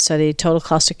study, total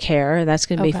cost of care, and that's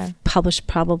going to be published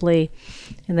probably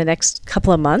in the next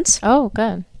couple of months. Oh,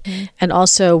 good. And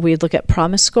also we look at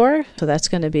PROMIS score, so that's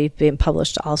going to be being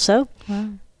published also.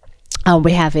 Wow.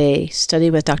 We have a study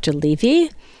with Dr.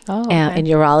 Levy in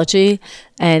urology,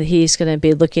 and he's going to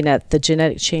be looking at the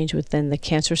genetic change within the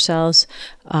cancer cells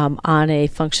on a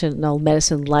functional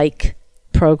medicine-like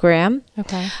program.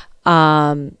 Okay.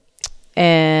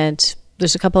 And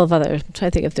there's a couple of other, I'm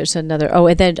trying to think if there's another. Oh,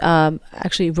 and then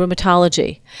actually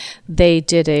rheumatology. They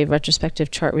did a retrospective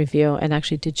chart review and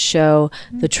actually did show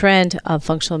the trend of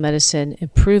functional medicine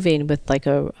improving with like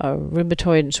a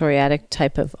rheumatoid and psoriatic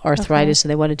type of arthritis. And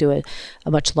they want to do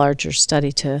a much larger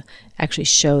study to actually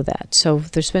show that. So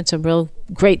there's been some real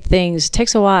great things. It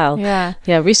takes a while. Yeah.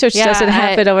 Yeah. Research doesn't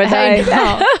happen overnight.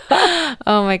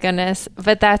 Oh my goodness.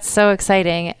 But that's so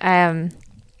exciting.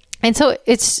 And so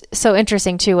it's so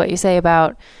interesting too, what you say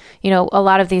about, you know, a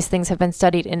lot of these things have been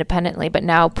studied independently, but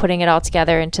now putting it all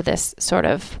together into this sort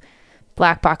of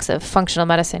black box of functional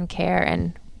medicine care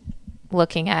and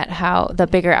looking at how the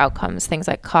bigger outcomes, things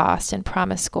like cost and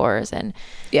PROMIS scores and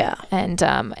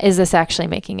is this actually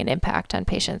making an impact on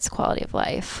patients' quality of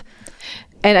life?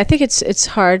 And I think it's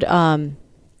hard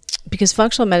because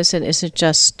functional medicine isn't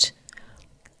just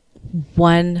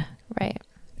one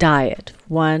diet,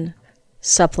 one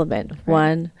supplement,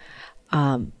 one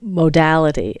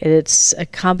modality. It's a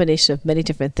combination of many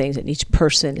different things, and each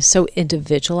person is so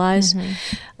individualized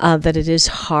that it is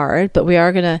hard. But we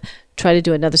are going to try to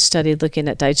do another study looking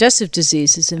at digestive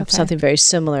diseases and something very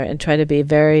similar, and try to be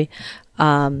very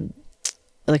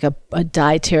like a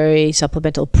dietary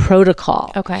supplemental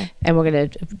protocol. Okay. And we're going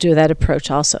to do that approach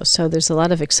also. So there's a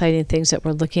lot of exciting things that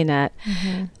we're looking at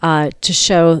to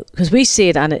show, because we see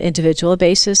it on an individual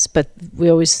basis, but we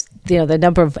always, you know, the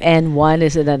number of N1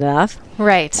 isn't enough.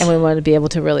 Right. And we want to be able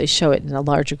to really show it in the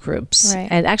larger groups. Right.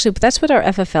 And actually, that's what our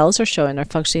FFLs are showing, are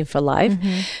functioning for life.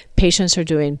 Patients are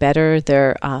doing better.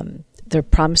 Their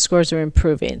PROMIS scores are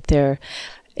improving. Their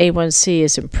A1C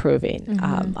is improving.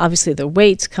 Obviously, their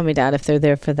weight's coming down if they're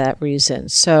there for that reason.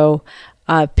 So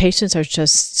patients are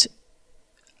just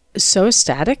so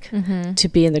ecstatic to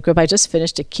be in the group. I just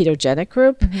finished a ketogenic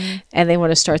group, and they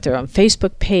want to start their own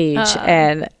Facebook page,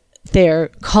 and they're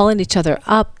calling each other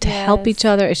up to help each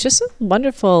other. It's just a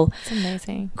wonderful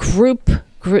amazing group.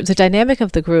 The dynamic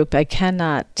of the group, I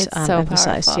cannot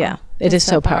emphasize. Powerful. Yeah, it is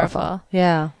so powerful.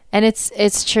 Yeah. And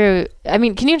it's true. I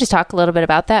mean, can you just talk a little bit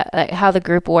about that, like how the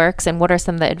group works, and what are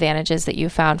some of the advantages that you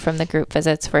found from the group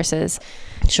visits versus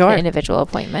the individual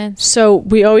appointments? So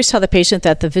we always tell the patient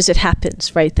that the visit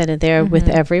happens right then and there with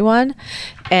everyone.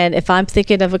 And if I'm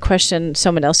thinking of a question,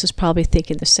 someone else is probably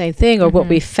thinking the same thing. Or what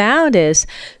we found is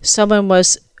someone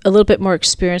was a little bit more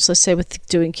experienced, let's say, with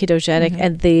doing ketogenic,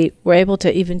 and they were able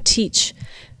to even teach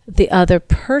the other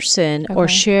person or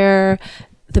share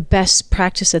the best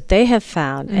practice that they have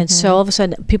found. And so all of a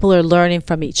sudden people are learning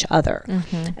from each other.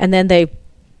 And then they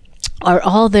are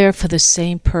all there for the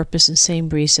same purpose and same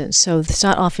reason. So it's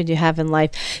not often you have in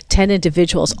life 10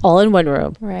 individuals all in one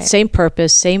room, same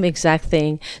purpose, same exact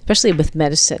thing, especially with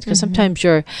medicine, because sometimes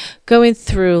you're going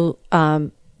through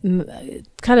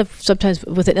kind of sometimes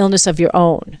with an illness of your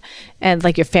own, and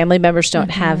like your family members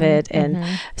don't have it, and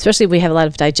especially we have a lot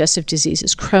of digestive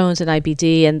diseases, Crohn's and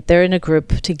IBD, and they're in a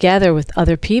group together with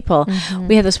other people.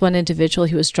 We had this one individual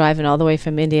who was driving all the way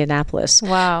from Indianapolis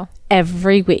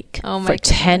every week for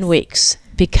 10 weeks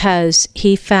because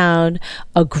he found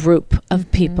a group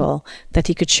of people that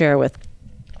he could share with.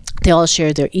 They all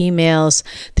shared their emails.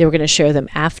 They were going to share them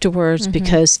afterwards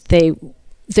because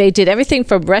they did everything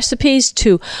from recipes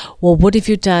to, well, what have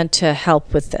you done to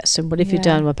help with this? And what have you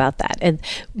done about that? And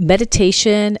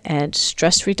meditation and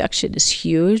stress reduction is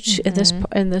huge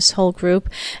in this whole group.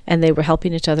 And they were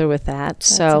helping each other with that.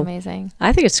 That's amazing.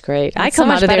 I think it's great. I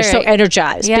come out of there so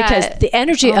energized because the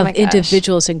energy of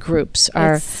individuals and groups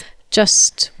are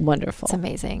just wonderful. It's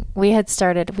amazing. We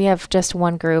have just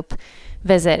one group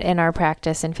visit in our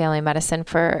practice in family medicine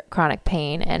for chronic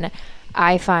pain. And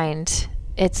I find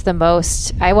it's the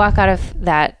most, I walk out of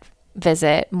that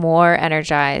visit more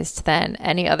energized than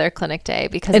any other clinic day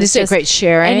because it's just great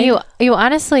sharing. And you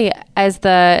honestly, as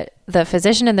the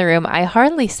physician in the room, I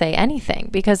hardly say anything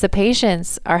because the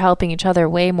patients are helping each other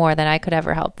way more than I could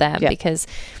ever help them because,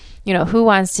 you know, who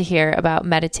wants to hear about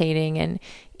meditating and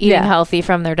eating healthy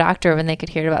from their doctor when they could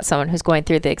hear about someone who's going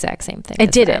through the exact same thing. And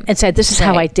did it and said, this is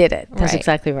how I did it. That's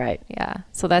exactly right. Yeah.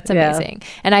 So that's amazing.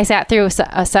 And I sat through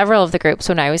several of the groups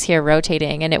when I was here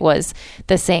rotating, and it was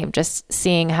the same, just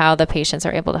seeing how the patients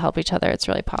are able to help each other. It's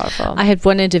really powerful. I had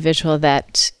one individual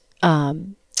that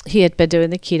he had been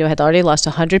doing the keto, had already lost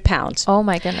 100 pounds. Oh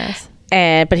my goodness.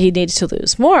 but he needed to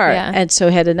lose more. Yeah. And so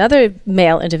he had another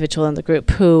male individual in the group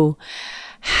who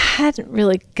hadn't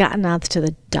really gotten on to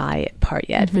the diet part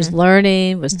yet. He was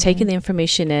learning, was taking the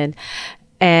information in,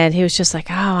 and he was just like,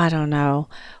 oh, I don't know.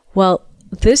 Well,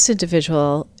 this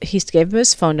individual, he gave him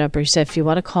his phone number. He said, if you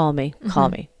want to call me, call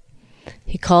me.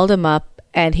 He called him up,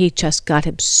 and he just got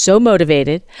him so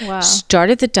motivated,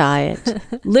 started the diet.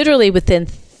 Literally within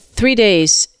 3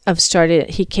 days of starting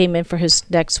it, he came in for his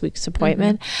next week's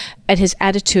appointment, and his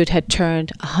attitude had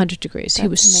turned 100 degrees. He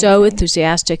was so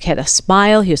enthusiastic, had a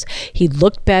smile. He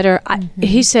looked better.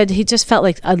 He said he just felt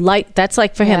like a light. That's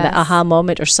like for him, that aha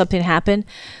moment or something happened,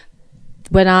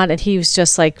 went on, and he was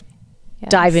just like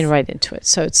diving right into it.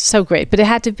 So it's so great. But it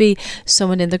had to be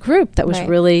someone in the group that was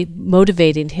really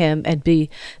motivating him and be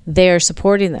there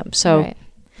supporting them. So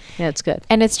yeah, it's good.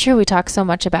 And it's true. We talk so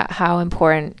much about how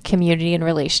important community and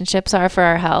relationships are for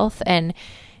our health, and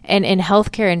in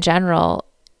healthcare in general,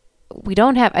 we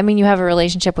don't have, I mean, you have a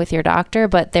relationship with your doctor,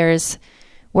 but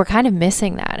we're kind of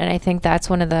missing that. And I think that's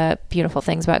one of the beautiful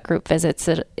things about group visits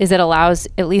is it allows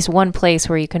at least one place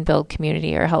where you can build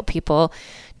community or help people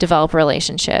develop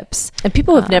relationships. And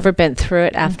people who've never been through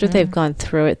it, after they've gone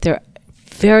through it, they're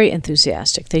very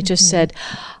enthusiastic. They just said,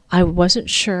 I wasn't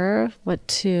sure what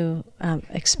to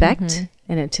expect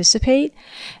and anticipate.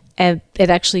 And it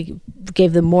actually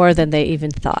gave them more than they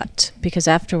even thought, because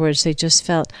afterwards they just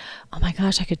felt, oh my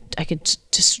gosh, I could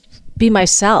just be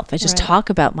myself and just talk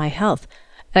about my health.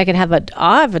 And I can have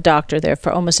a doctor there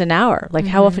for almost an hour. Like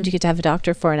how often do you get to have a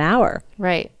doctor for an hour?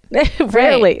 Right.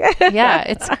 Rarely. Yeah,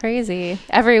 it's crazy.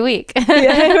 Every week.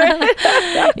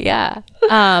 Yeah.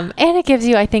 And it gives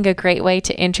you, I think, a great way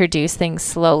to introduce things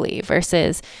slowly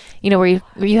versus, where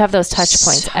you have those touch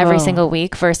points every single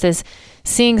week versus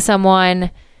seeing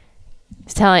someone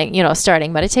telling,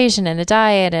 starting meditation and a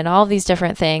diet and all these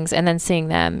different things, and then seeing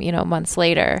them, months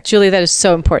later. Julie, that is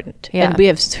so important. Yeah. And we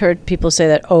have heard people say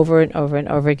that over and over and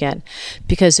over again,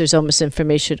 because there's almost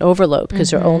information overload, because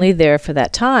they're only there for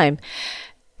that time.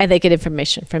 And they get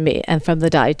information from me and from the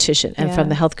dietitian and from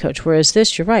the health coach. Whereas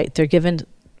this, you're right, they're given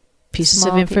pieces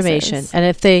of information. And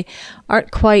if they aren't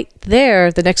quite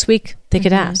there, the next week they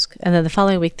could ask. And then the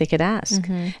following week they could ask.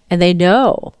 And they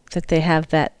know that they have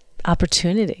that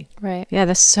opportunity. Right. Yeah,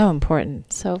 that's so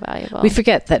important. So valuable. We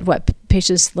forget that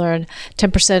patients learn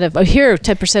 10% of,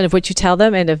 10% of what you tell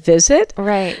them in a visit.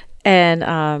 Right.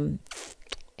 And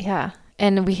yeah.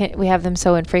 And we have them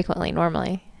so infrequently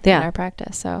normally in our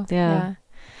practice. So yeah.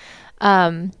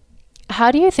 How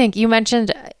do you think, you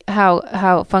mentioned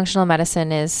how functional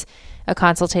medicine is a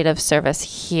consultative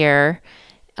service here.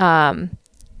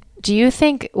 What do you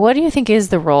think is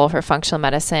the role for functional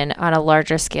medicine on a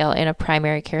larger scale in a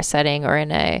primary care setting or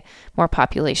in a more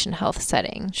population health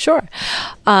setting? Sure.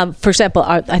 For example,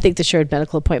 I think the shared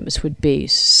medical appointments would be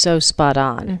so spot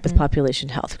on with population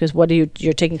health, because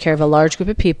you're taking care of a large group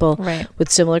of people with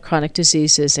similar chronic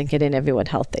diseases and getting everyone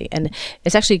healthy. And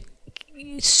it's actually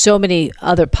so many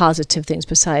other positive things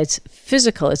besides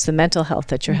physical. It's the mental health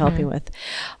that you're helping with.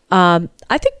 I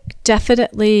think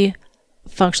definitely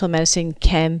functional medicine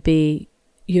can be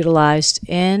utilized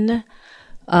in,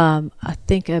 I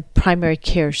think, a primary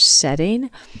care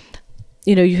setting.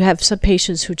 You have some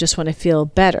patients who just want to feel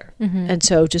better. And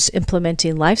so just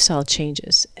implementing lifestyle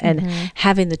changes and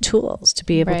having the tools to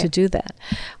be able to do that.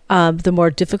 The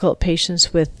more difficult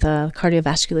patients with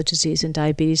cardiovascular disease and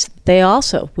diabetes, they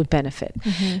also would benefit.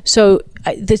 So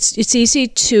it's easy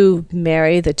to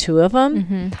marry the two of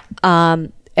them.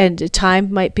 And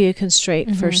time might be a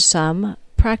constraint for some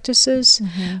practices,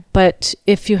 but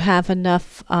if you have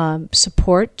enough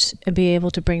support and be able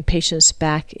to bring patients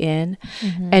back in,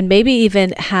 and maybe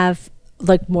even have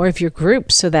like more of your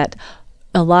group, so that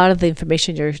a lot of the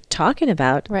information you're talking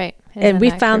about, and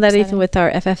we found that even with our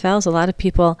FFLs, a lot of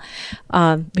people,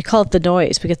 we call it the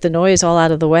noise. We get the noise all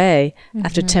out of the way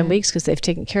after 10 weeks because they've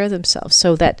taken care of themselves,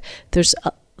 so that there's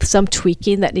some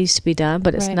tweaking that needs to be done,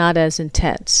 but it's not as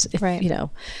intense,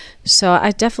 So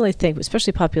I definitely think,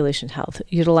 especially population health,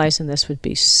 utilizing this would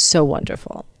be so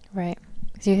wonderful. Right.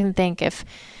 So you can think, if,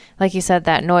 like you said,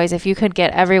 that noise, if you could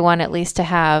get everyone at least to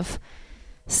have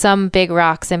some big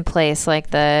rocks in place,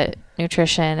 like the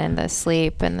nutrition and the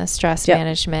sleep and the stress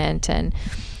management and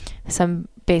some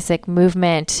basic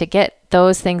movement, to get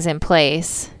those things in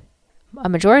place, a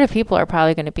majority of people are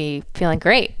probably going to be feeling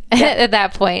great at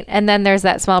that point. And then there's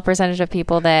that small percentage of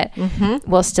people that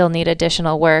will still need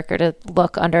additional work or to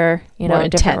look under,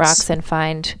 different rocks and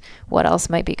find what else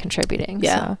might be contributing.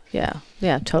 Yeah.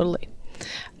 Totally.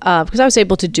 Because I was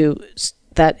able to do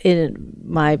that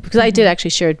because I did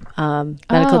actually shared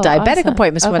medical diabetic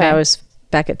appointments when I was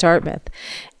back at Dartmouth.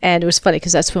 And it was funny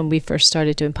because that's when we first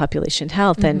started doing population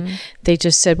health. And they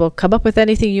just said, well, come up with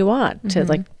anything you want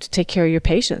to take care of your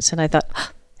patients. And I thought,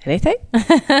 anything?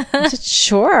 I said,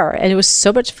 sure. And it was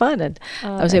so much fun. And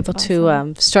I was able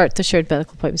to start the shared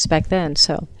medical appointments back then.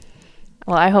 So,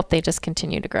 well, I hope they just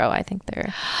continue to grow. I think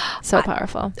they're so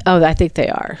powerful. I think they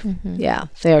are. Yeah,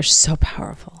 they are so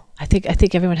powerful. I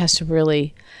think everyone has to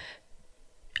really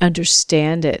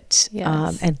understand it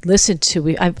and listen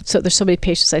to. So there's so many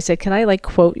patients. I said, can I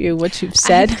quote you what you've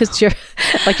said, because your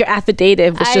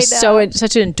affidavit was just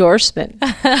such an endorsement.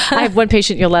 I have one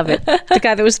patient, you'll love it, the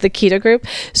guy that was the keto group.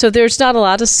 So there's not a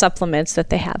lot of supplements that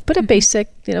they have, but a basic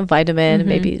vitamin,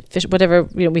 maybe fish, whatever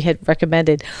we had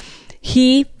recommended.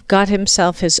 He got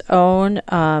himself his own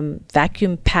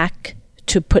vacuum pack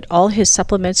to put all his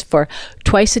supplements for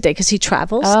twice a day, because he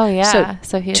travels. Oh yeah.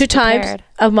 So he's 2 times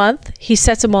a month. He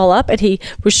sets them all up, and he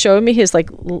was showing me his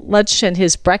lunch and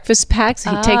his breakfast packs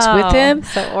he takes with him.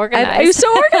 So organized. And he was so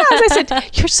organized. I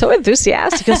said, "You're so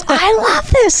enthusiastic." He goes, "I love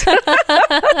this." I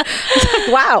was like,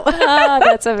 wow. Oh,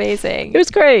 that's amazing. It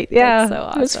was great. Yeah,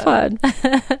 that's so awesome. It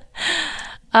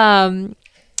was fun.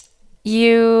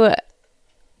 You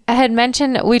had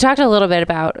mentioned, we talked a little bit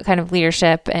about kind of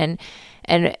leadership and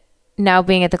now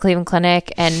being at the Cleveland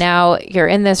Clinic, and now you're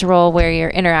in this role where you're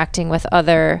interacting with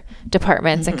other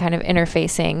departments and kind of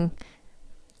interfacing.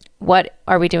 What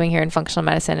are we doing here in functional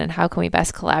medicine, and how can we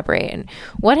best collaborate? And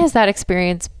what has that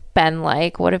experience been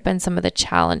like? What have been some of the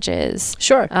challenges?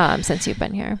 Sure. Since you've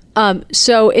been here?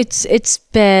 So it's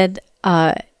been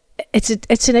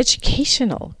it's an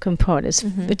educational component.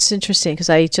 It's interesting because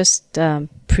I just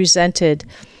presented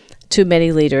to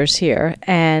many leaders here,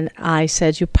 and I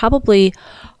said, you probably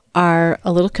are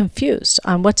a little confused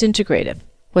on what's integrative,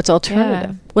 what's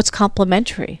alternative, what's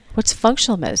complementary, what's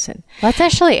functional medicine. Let's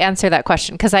actually answer that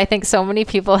question, because I think so many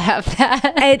people have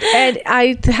that. And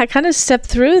I kind of stepped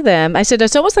through them. I said,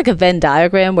 it's almost like a Venn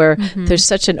diagram where there's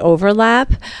such an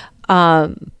overlap,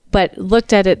 but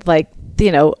looked at it like,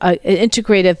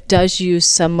 integrative does use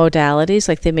some modalities,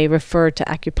 like they may refer to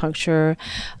acupuncture,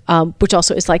 which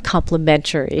also is like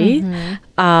complementary.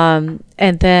 And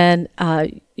then,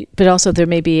 but also there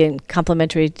may be in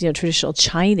complementary, traditional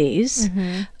Chinese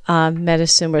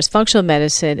medicine, whereas functional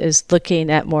medicine is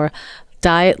looking at more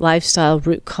diet, lifestyle,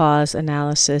 root cause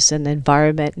analysis, and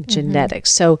environment and genetics.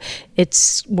 So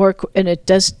it's more, and it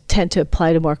does tend to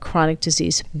apply to more chronic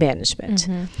disease management.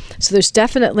 So there's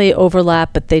definitely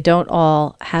overlap, but they don't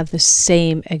all have the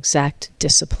same exact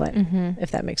discipline,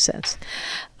 if that makes sense.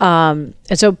 And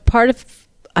so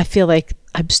I feel like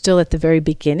I'm still at the very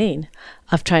beginning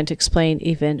of trying to explain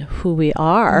even who we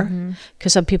are,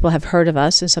 because some people have heard of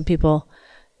us and some people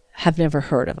have never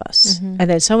heard of us. And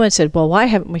then someone said, well, why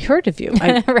haven't we heard of you?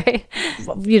 Right.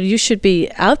 You should be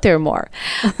out there more.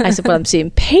 I said, well, I'm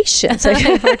seeing patients.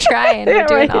 We're trying. We're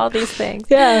doing all these things.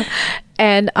 Yeah.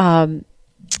 And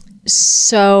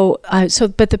so,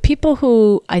 but the people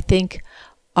who I think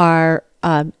are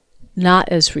not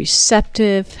as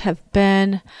receptive have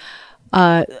been,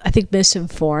 I think,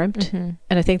 misinformed.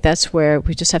 And I think that's where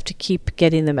we just have to keep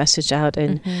getting the message out,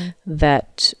 and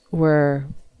that we're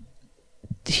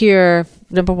here,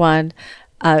 number one,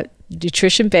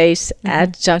 nutrition-based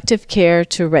adjunctive care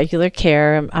to regular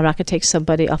care. I'm not going to take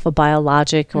somebody off a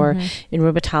biologic or in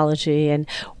rheumatology, and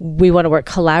we want to work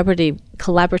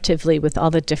collaboratively with all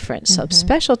the different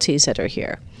subspecialties that are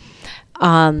here.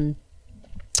 And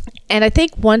I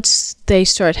think once they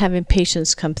start having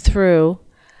patients come through,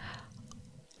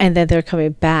 and then they're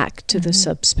coming back to the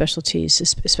subspecialties,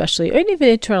 especially, and even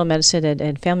internal medicine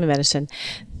and family medicine,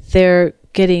 they're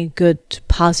getting good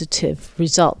positive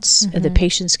results, and the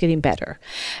patient's getting better.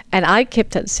 And I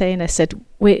kept on saying, I said,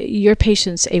 wait, your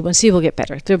patient's A1C will get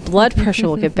better. Their blood pressure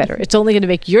will get better. It's only going to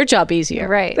make your job easier.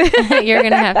 Right. You're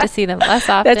going to have to see them less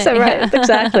often. That's right.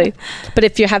 Exactly. But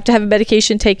if you have to have a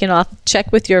medication taken off,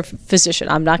 check with your physician.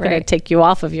 I'm not going to take you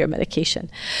off of your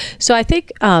medication. So I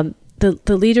think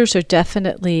the leaders are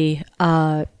definitely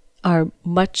are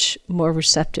much more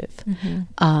receptive,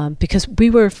 because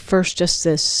we were first just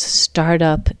this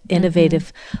startup,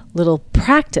 innovative little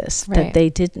practice that they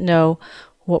didn't know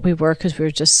what we were, because we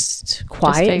were just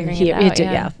quiet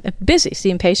and busy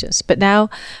seeing patients. But now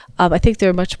I think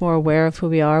they're much more aware of who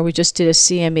we are. We just did a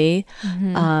CME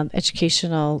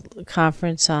educational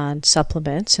conference on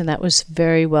supplements, and that was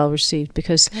very well received,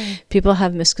 because people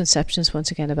have misconceptions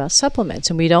once again about supplements,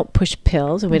 and we don't push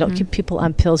pills, and we don't keep people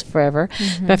on pills forever.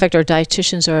 Matter of fact, our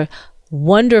dietitians are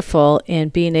wonderful in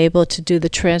being able to do the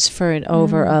transferring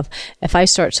over of, if I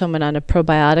start someone on a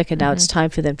probiotic and now it's time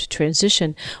for them to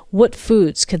transition, what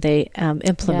foods can they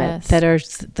implement that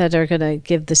are going to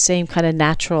give the same kind of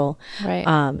natural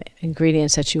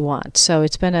ingredients that you want. So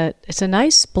it's a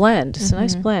nice blend. It's a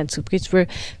nice blend. So because we're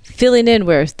filling in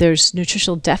where there's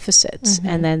nutritional deficits,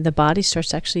 and then the body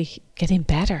starts actually getting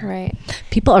better. Right.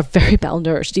 People are very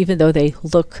malnourished, even though they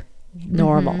look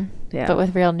normal. Yeah. But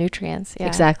with real nutrients. Yeah.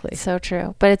 Exactly. So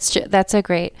true. But that's a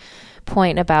great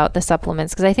point about the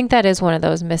supplements, because I think that is one of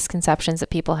those misconceptions that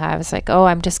people have. It's like, oh,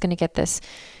 I'm just going to get this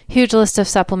huge list of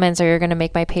supplements, or you're going to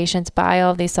make my patients buy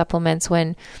all of these supplements,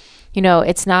 when,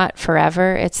 it's not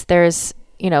forever.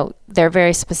 They're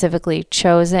very specifically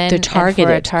chosen. They're targeted,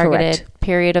 for a targeted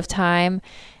period of time.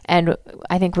 And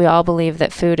I think we all believe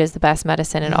that food is the best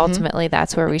medicine, and ultimately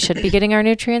that's where we should be getting our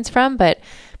nutrients from. But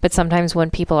sometimes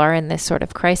when people are in this sort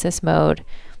of crisis mode,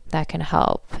 that can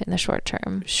help in the short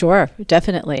term. Sure,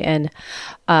 definitely. And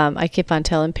I keep on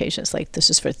telling patients, like,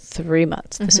 this is for 3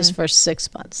 months. This is for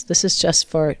 6 months. This is just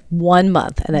for 1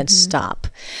 month, and then stop.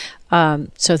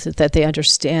 So that they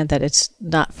understand that it's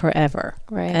not forever.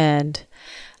 Right.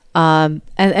 And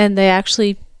they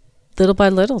actually, little by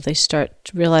little, they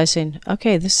start realizing,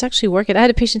 okay, this is actually working. I had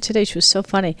a patient today. She was so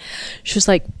funny. She was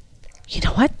like, you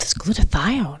know what? This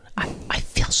glutathione, I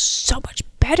feel so much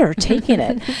better taking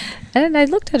it. And I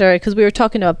looked at her, because we were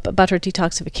talking about her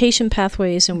detoxification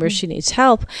pathways and where she needs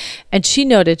help. And she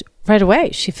noted right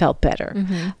away she felt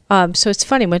better. So it's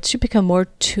funny, once you become more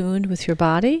tuned with your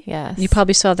body, you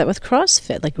probably saw that with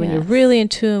CrossFit. Like when you're really in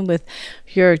tune with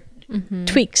your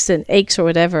tweaks and aches or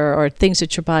whatever, or things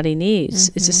that your body needs.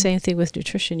 It's the same thing with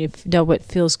nutrition. You know what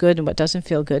feels good and what doesn't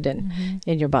feel good in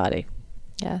your body.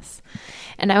 Yes.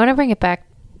 And I want to bring it back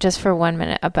just for 1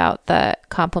 minute about the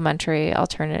complementary,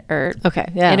 alternate, or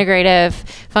integrative,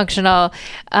 functional,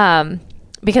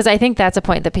 because I think that's a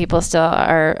point that people still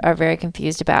are very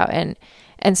confused about.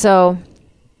 And so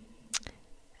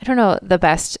I don't know the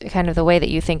best kind of the way that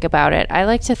you think about it. I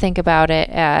like to think about it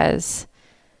as,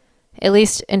 at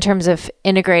least in terms of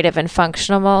integrative and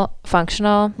functional,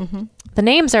 the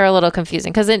names are a little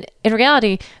confusing, because in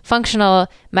reality, functional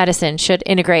medicine should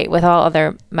integrate with all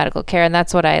other medical care. And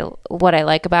that's what I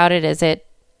like about it, is it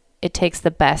takes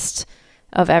the best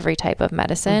of every type of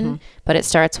medicine, but it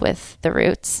starts with the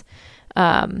roots.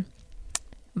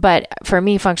 But for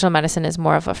me, functional medicine is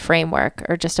more of a framework,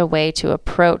 or just a way to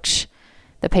approach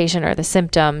the patient or the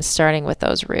symptoms, starting with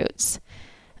those roots.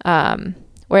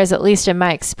 Whereas, at least in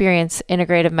my experience,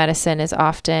 integrative medicine is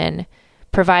often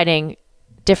providing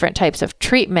different types of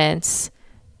treatments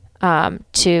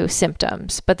to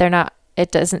symptoms, but they're not.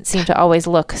 It doesn't seem to always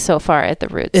look so far at the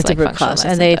roots. It's like the root cause,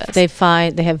 and they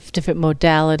have different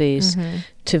modalities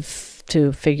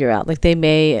to figure out. Like, they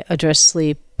may address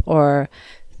sleep, or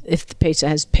if the patient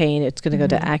has pain, it's going to go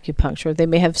to acupuncture. They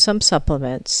may have some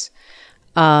supplements.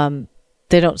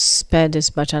 They don't spend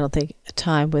as much, I don't think,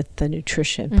 time with the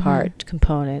nutrition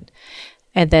component.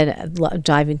 And then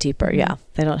diving deeper,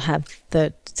 they don't have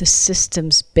the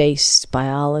systems-based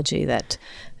biology that,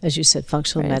 as you said,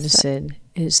 functional medicine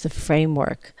is the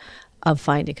framework of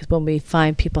finding. Because when we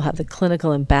find people have the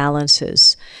clinical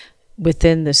imbalances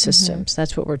within the systems,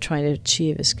 that's what we're trying to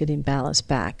achieve, is getting balance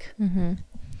back.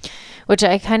 Which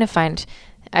I kind of find,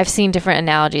 I've seen different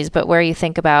analogies, but where you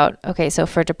think about, okay, so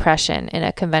for depression, in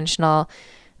a conventional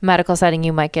medical setting,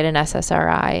 you might get an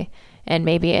SSRI, and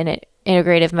maybe in an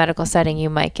integrative medical setting, you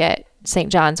might get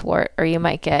St. John's wort, or you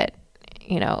might get,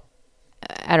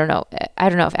 I don't know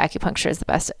if acupuncture is the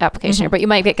best application here, but you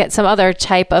might get some other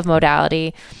type of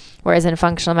modality. Whereas in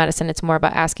functional medicine, it's more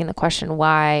about asking the question,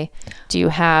 why do you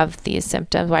have these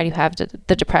symptoms? Why do you have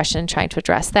the depression? Trying to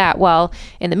address that. Well,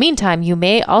 in the meantime, you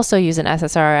may also use an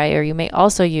SSRI, or you may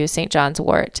also use St. John's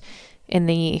wort in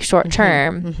the short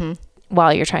term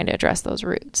while you're trying to address those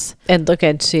roots. And look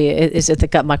and see, is it the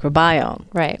gut microbiome?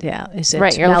 Right. Yeah. Is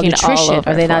it you're looking all over.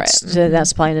 Are they not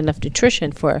supplying enough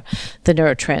nutrition for the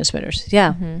neurotransmitters?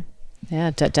 Yeah.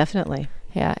 Yeah, definitely.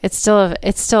 Yeah, it's still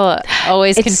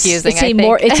always confusing.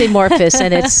 It's amorphous,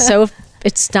 and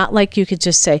it's not like you could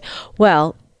just say,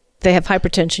 well, they have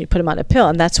hypertension, you put them on a pill,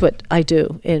 and that's what I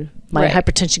do in my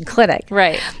hypertension clinic.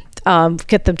 Right.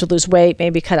 Get them to lose weight,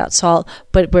 maybe cut out salt.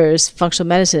 But whereas functional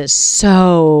medicine is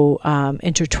so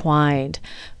intertwined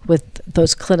with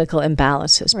those clinical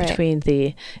imbalances between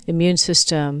the immune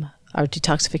system, our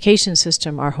detoxification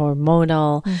system, our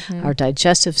hormonal, our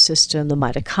digestive system, the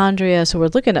mitochondria. So we're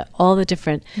looking at all the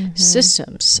different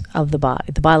systems of the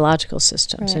body, the biological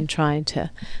systems, and trying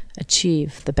to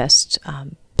achieve the best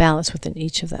balance within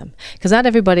each of them. Because not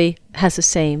everybody has the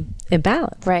same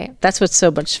imbalance. Right. That's what's so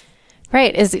much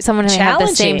Right. Is someone who may have the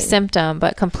same Challenging. symptom,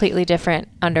 but completely different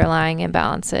underlying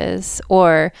imbalances,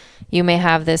 or you may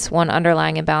have this one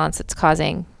underlying imbalance that's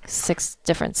causing 6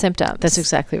 different symptoms. That's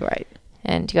exactly right.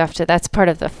 And you have to, that's part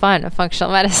of the fun of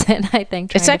functional medicine, I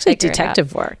think. It's trying to actually figure it out.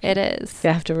 detective work. It is.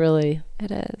 You have to really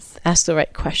It is. ask the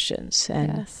right questions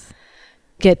and Yes.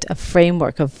 get a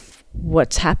framework of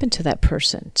what's happened to that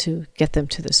person to get them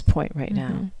to this point right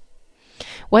now.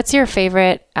 What's your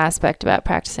favorite aspect about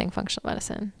practicing functional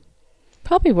medicine?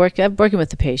 Probably working with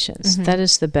the patients. That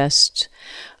is the best.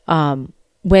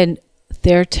 When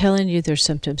they're telling you their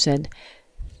symptoms and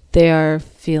they are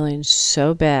feeling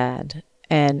so bad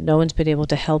and no one's been able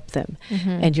to help them,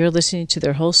 and you're listening to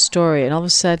their whole story, and all of a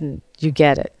sudden you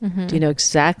get it. You know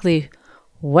exactly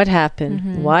what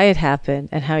happened, why it happened,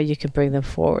 and how you can bring them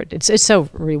forward. It's so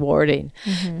rewarding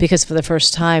because for the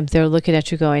first time they're looking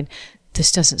at you going,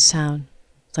 this doesn't sound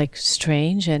like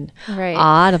strange and Right.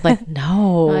 odd. I'm like,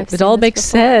 no, I've it seen all this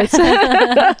makes before.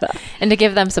 sense. And to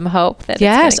give them some hope that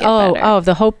Yes. it's going to get better.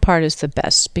 The hope part is the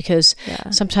best because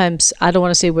sometimes I don't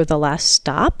want to say we're the last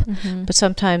stop, but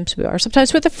sometimes we are.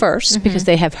 Sometimes we're the first because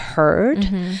they have heard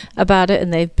about it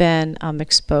and they've been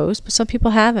exposed. But some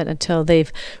people haven't until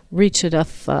they've reached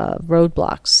enough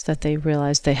roadblocks that they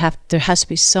realize there has to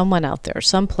be someone out there,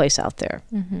 someplace out there.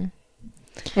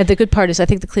 And the good part is I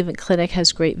think the Cleveland Clinic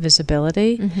has great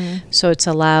visibility. So it's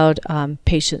allowed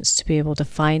patients to be able to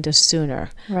find us sooner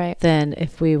Right. than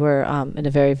if we were in a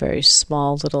very, very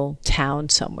small little town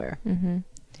somewhere.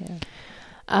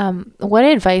 What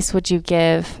advice would you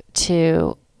give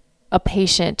to a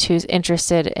patient who's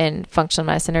interested in functional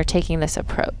medicine or taking this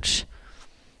approach?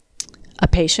 A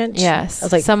patient?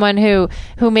 Yes. Like, Someone who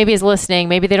maybe is listening,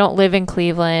 maybe they don't live in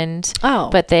Cleveland,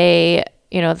 but they're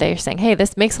saying, hey,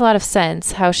 this makes a lot of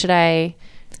sense. How should I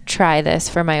try this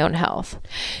for my own health?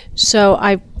 So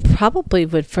I probably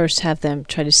would first have them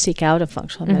try to seek out a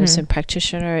functional medicine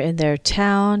practitioner in their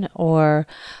town, or,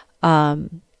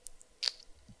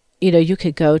 you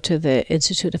could go to the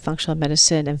Institute of Functional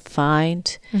Medicine and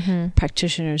find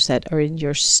practitioners that are in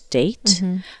your state.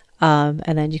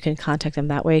 And then you can contact them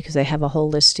that way because they have a whole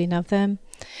listing of them.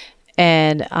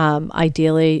 And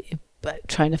ideally,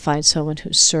 trying to find someone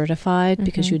who's certified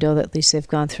because you know that at least they've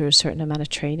gone through a certain amount of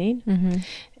training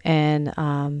and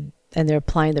they're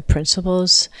applying the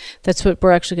principles. That's what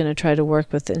we're actually going to try to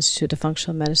work with the Institute of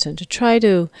Functional Medicine to try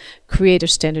to create a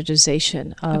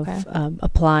standardization of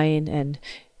applying and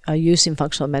using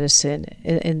functional medicine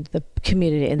in the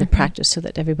community, in the practice, so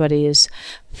that everybody is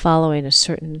following a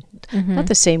certain, not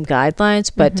the same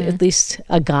guidelines, but at least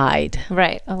a guide.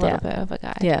 Right. A little bit of a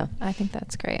guide. Yeah. I think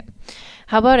that's great.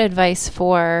 How about advice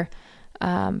for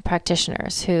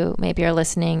practitioners who maybe are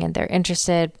listening and they're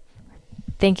interested,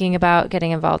 thinking about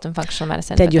getting involved in functional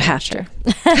medicine? Then you have to.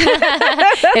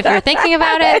 If you're thinking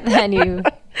about it, then you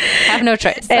have no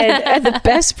choice. And the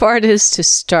best part is to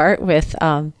start with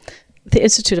the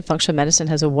Institute of Functional Medicine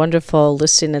has a wonderful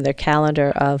listing in their calendar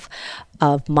of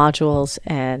modules,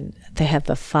 and they have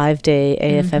a 5-day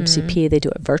AFMCP. They do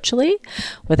it virtually,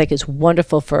 which I think is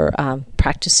wonderful for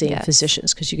practicing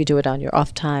physicians because you can do it on your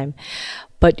off time.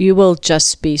 But you will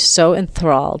just be so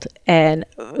enthralled, and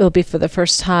it'll be for the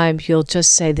first time, you'll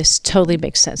just say, this totally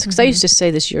makes sense. Because I used to say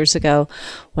this years ago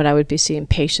when I would be seeing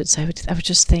patients, I would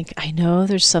just think, I know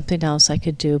there's something else I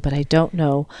could do, but I don't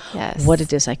know what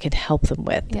it is I could help them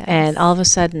with. And all of a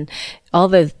sudden,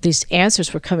 these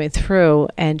answers were coming through,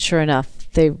 and sure enough,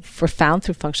 they were found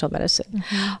through functional medicine.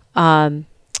 And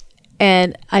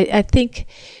I think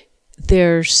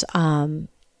there's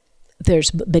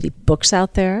many books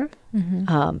out there.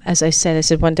 As I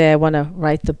said one day I want to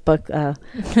write the book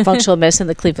Functional Medicine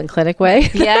the Cleveland Clinic Way.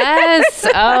 Yes.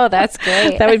 Oh, that's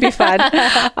great. That would be fun.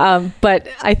 But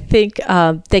I think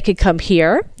they could come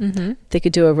here. They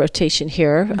could do a rotation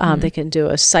here. They can do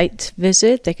a site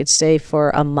visit. They could stay for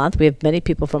a month. We have many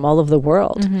people from all over the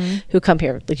world who come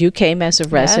here. Like you came as a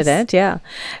resident. Yeah.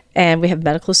 And we have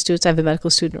medical students. I have a medical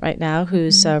student right now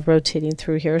who's rotating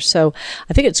through here. So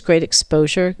I think it's great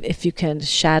exposure if you can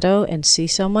shadow and see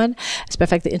someone. As a matter of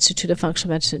fact, the Institute of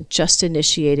Functional Medicine just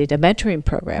initiated a mentoring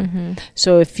program.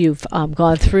 So if you've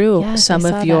gone through some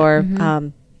of your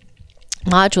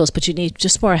modules, but you need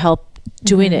just more help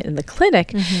doing it in the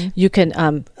clinic, you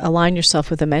can align yourself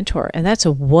with a mentor. And that's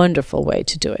a wonderful way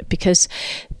to do it because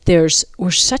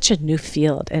we're such a new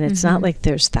field, and it's not like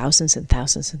there's thousands and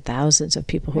thousands and thousands of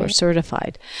people who are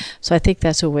certified. So I think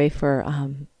that's a way for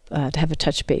to have a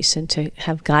touch base and to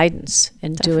have guidance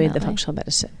in doing the functional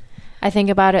medicine. I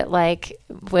think about it like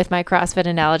with my CrossFit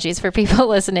analogies for people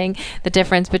listening, the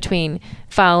difference between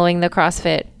following the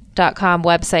CrossFit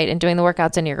website and doing the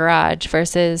workouts in your garage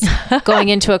versus going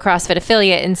into a CrossFit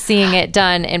affiliate and seeing it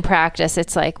done in practice.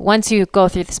 It's like once you go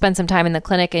through, spend some time in the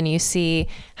clinic and you see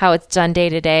how it's done day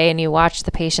to day and you watch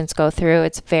the patients go through,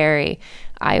 it's very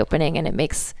eye-opening, and it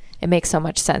makes so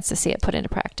much sense to see it put into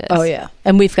practice. Oh yeah.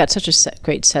 And we've got such a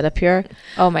great setup here.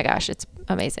 Oh my gosh, it's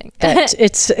amazing.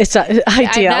 It's ideal.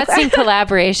 I've not seen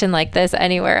collaboration like this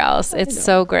anywhere else. It's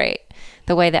so great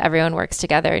the way that everyone works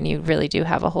together, and you really do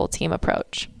have a whole team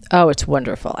approach. Oh, it's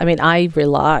wonderful. I mean, I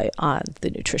rely on the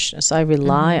nutritionists. I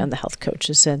rely on the health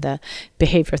coaches and the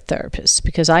behavior therapists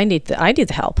because I need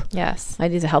the help. Yes. I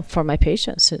need the help for my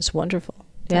patients. It's wonderful.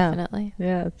 Definitely.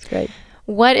 Yeah, it's great.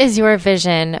 What is your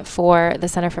vision for the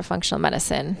Center for Functional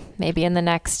Medicine? Maybe in the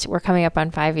next, we're coming up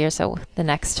on 5 years, so the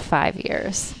next 5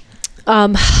 years.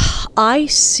 I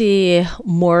see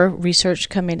more research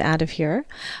coming out of here.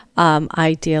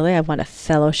 Ideally, I want a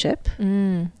fellowship.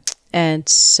 And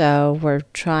so we're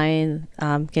trying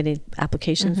getting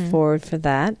applications forward for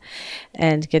that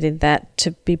and getting that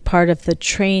to be part of the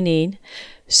training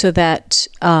so that,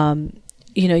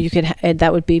 you can, and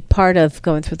that would be part of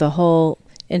going through the whole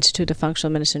Institute of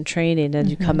Functional Medicine training, and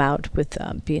you come out with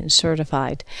being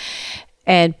certified.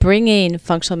 And bringing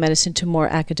functional medicine to more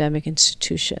academic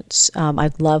institutions.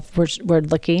 We're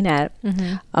looking at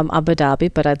Abu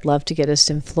Dhabi, but I'd love to get us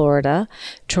in Florida.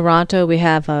 Toronto, we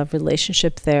have a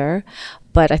relationship there.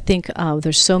 But I think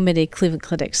there's so many Cleveland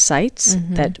Clinic sites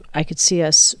that I could see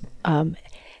us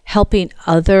helping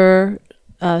other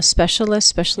specialists,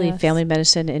 especially family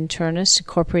medicine internists,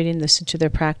 incorporating this into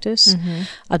their practice.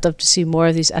 I'd love to see more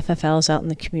of these FFLs out in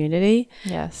the community.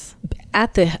 Yes.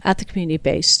 At the community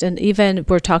based, and even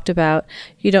we're talked about,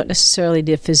 you don't necessarily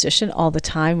need a physician all the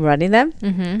time running them.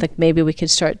 Like maybe we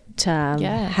could start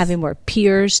having more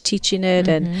peers teaching it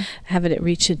and having it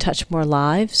reach and touch more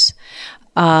lives.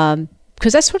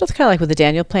 Because that's sort of kind of like what the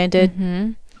Daniel Plan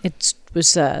did. It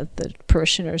was the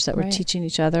parishioners that were teaching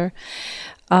each other.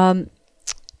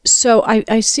 So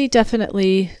I see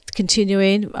definitely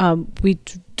continuing.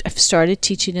 I've started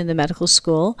teaching in the medical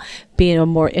school, being a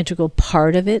more integral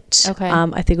part of it. Okay.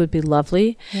 I think would be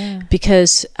lovely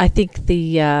because I think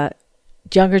the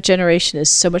younger generation is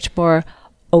so much more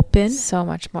open. So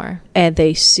much more. And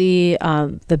they see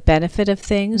the benefit of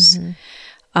things.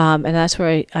 And that's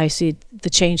where I see the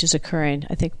changes occurring,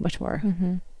 I think, much more.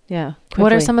 Yeah. Quickly.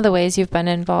 What are some of the ways you've been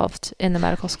involved in the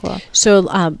medical school?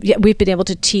 So, we've been able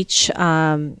to teach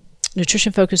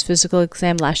nutrition-focused physical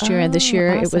exam last year, and this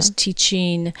year it was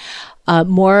teaching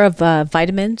more of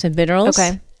vitamins and minerals.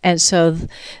 Okay. And so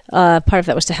part of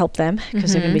that was to help them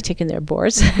because they're going to be taking their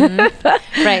boards.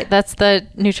 Right. That's the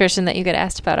nutrition that you get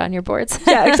asked about on your boards.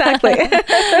 Yeah, exactly.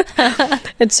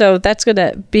 And so that's going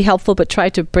to be helpful, but try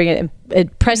to bring it in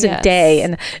present day.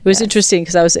 And it was interesting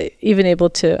because I was even able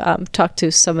to talk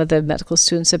to some of the medical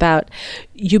students about,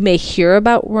 you may hear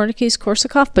about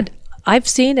Wernicke's-Korsakoff, but I've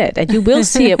seen it, and you will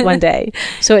see it one day.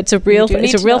 So it's a real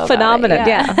phenomenon.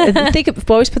 Yeah. And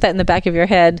always put that in the back of your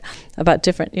head about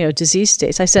different, disease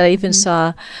states. I said I even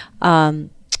saw a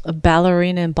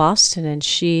ballerina in Boston, and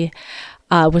she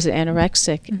was an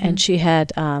anorexic, and she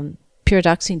had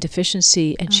pyridoxine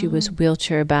deficiency, and she was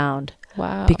wheelchair bound.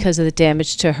 Wow. Because of the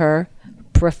damage to her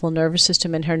peripheral nervous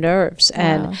system and her nerves.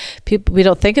 And we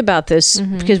don't think about this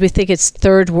because we think it's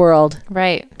third world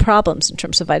problems in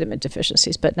terms of vitamin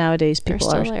deficiencies, but nowadays people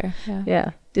are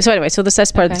there. So anyway, so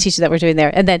that's part of the teaching that we're doing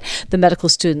there. And then the medical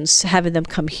students, having them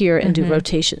come here and do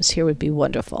rotations here would be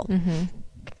wonderful.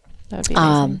 That would be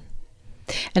amazing.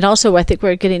 And also I think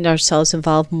we're getting ourselves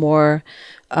involved more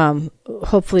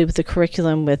hopefully with the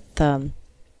curriculum with the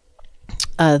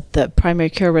primary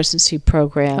care residency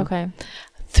program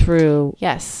through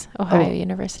Ohio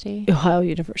University.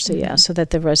 So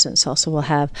that the residents also will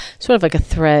have sort of like a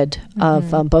thread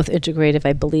of both integrative,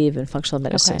 I believe, and functional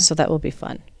medicine. So that will be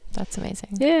fun. That's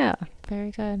amazing. Yeah.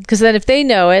 Very good. Because then if they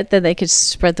know it, then they could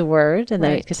spread the word, and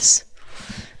then it's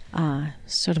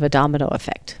sort of a domino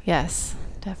effect. Yes,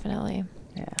 definitely.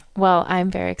 Yeah. Well, I'm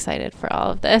very excited for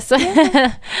all of this.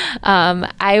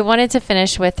 I wanted to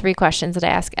finish with 3 questions that I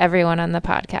ask everyone on the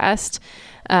podcast.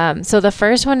 So the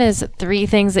first one is 3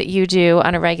 things that you do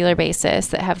on a regular basis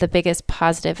that have the biggest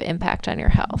positive impact on your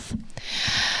health.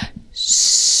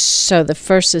 So the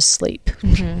first is sleep.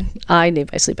 I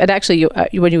need my sleep. And actually,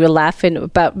 when you were laughing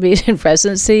about me in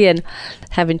residency and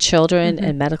having children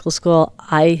in medical school,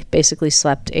 I basically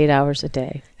slept 8 hours a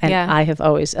day. And I have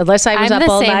always, unless I was up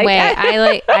all night. I'm the same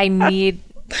way. I need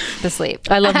the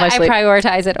sleep. I love my sleep. I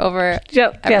prioritize it over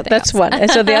yeah, that's else. one. And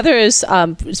so the other is,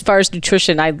 as far as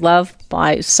nutrition, I love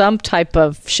some type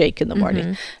of shake in the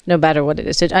morning, no matter what it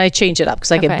is. I change it up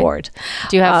because I get bored.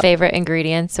 Do you have favorite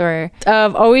ingredients or?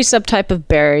 Always some type of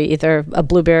berry, either a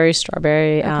blueberry,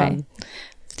 strawberry,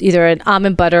 either an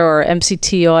almond butter or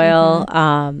MCT oil.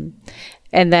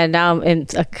 And then now I'm in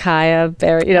acai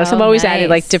berry, so I'm always adding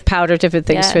like powder, different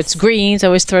things. So it's greens. I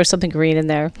always throw something green in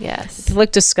there. Yes. It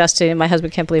looked disgusting, and my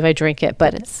husband can't believe I drink it,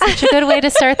 but it's such a good way to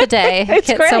start the day. It's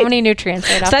Get great. So many nutrients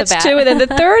right off the bat. That's two. And then the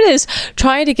third is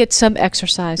trying to get some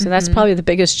exercise. And that's probably the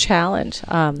biggest challenge.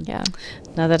 Now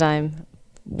that I'm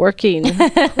working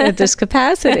at this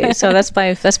capacity. So that's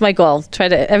my goal. Try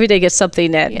to every day get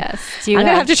something in. Yes. I'm going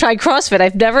to have to try CrossFit.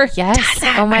 I've never done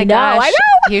that. Oh my gosh. I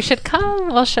know. You should come.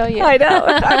 We'll show you. I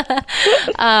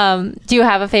know. Do you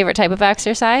have a favorite type of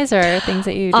exercise or things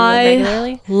that you do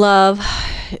regularly? I love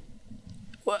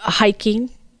hiking.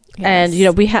 Yes. And,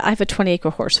 I have a 20-acre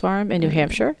horse farm in New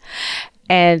Hampshire.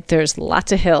 And there's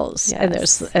lots of hills and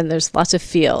there's lots of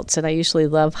fields. And I usually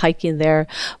love hiking there.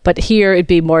 But here it'd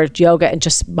be more yoga and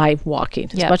just my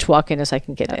walking. As much walking as I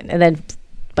can get in. And then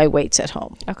my weights at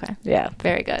home. Okay. Yeah.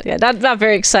 Very good. Yeah. Not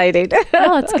very exciting.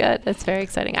 Oh, it's good. That's very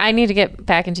exciting. I need to get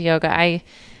back into yoga. I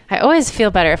always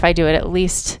feel better if I do it at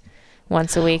least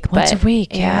once a week.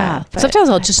 Yeah. Sometimes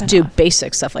I'll just do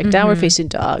basic stuff like downward facing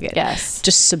dog. And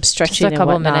just some stretching just a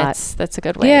couple and whatnot. Minutes. That's a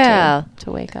good way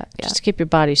to wake up. Yeah. Just to keep your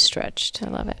body stretched. I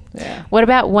love it. Yeah. What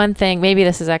about one thing, maybe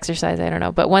this is exercise, I don't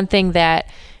know, but one thing that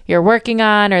you're working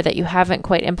on or that you haven't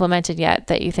quite implemented yet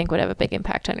that you think would have a big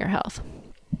impact on your health?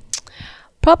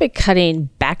 Probably cutting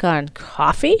back on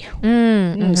coffee.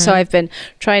 So I've been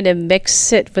trying to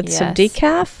mix it with some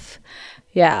decaf.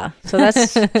 Yeah. So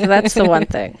that's the one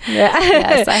thing. Yeah.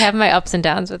 Yes. I have my ups and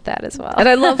downs with that as well. And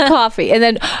I love coffee. And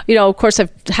then, of course,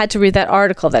 I've had to read that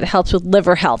article that helps with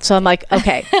liver health. So I'm like,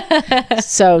 okay,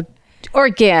 so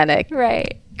organic.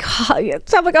 Right.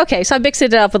 So I'm like, okay, so I'm mixing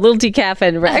it up with a little decaf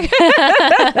and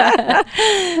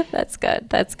That's good.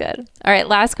 That's good. All right.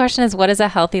 Last question is, what does a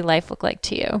healthy life look like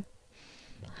to you?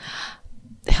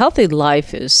 Healthy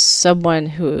life is someone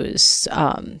who's,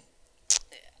 I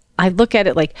look at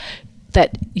it like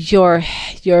that your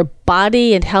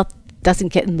body and health doesn't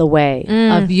get in the way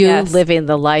of you living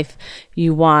the life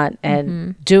you want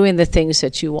and doing the things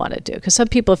that you want to do. Because some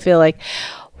people feel like,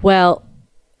 well,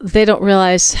 they don't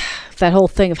realize that whole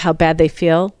thing of how bad they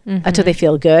feel until they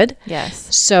feel good.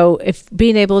 Yes. So if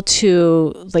being able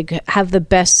to have the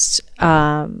best,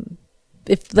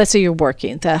 if let's say you're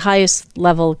working the highest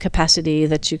level capacity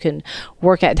that you can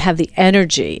work at and have the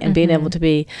energy and being able to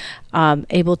be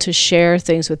able to share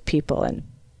things with people and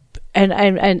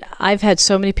I've had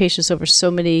so many patients over so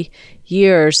many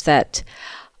years that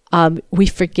we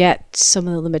forget some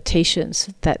of the limitations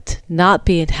that not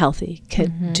being healthy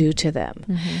can do to them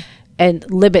and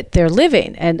limit their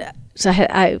living. And so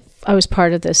I was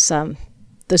part of this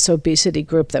obesity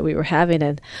group that we were having,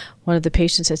 and one of the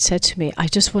patients had said to me, I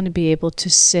just want to be able to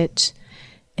sit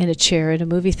in a chair in a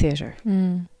movie theater.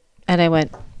 And I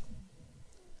went,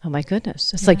 oh my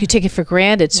goodness. It's like you take it for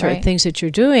granted, certain things that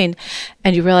you're doing,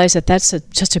 and you realize that that's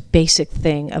just a basic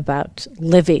thing about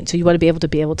living. So you want to be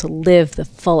able to live the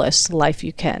fullest life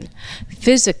you can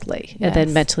physically and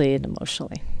then mentally and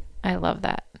emotionally. I love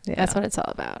that. Yeah. That's what it's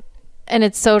all about. And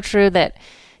it's so true that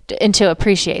and to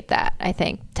appreciate that, I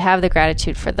think, to have the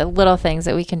gratitude for the little things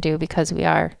that we can do because we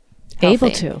are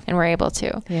able to, and we're able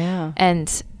to. Yeah.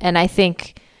 And I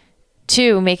think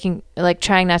too,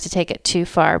 trying not to take it too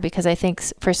far, because I think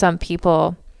for some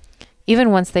people,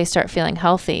 even once they start feeling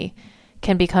healthy,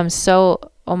 can become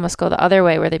almost go the other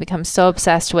way, where they become so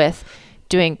obsessed with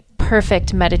doing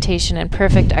perfect meditation and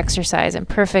perfect exercise and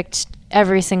perfect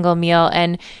every single meal.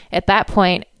 And at that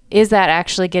point, is that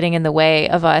actually getting in the way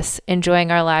of us enjoying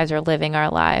our lives or living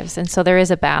our lives? And so there is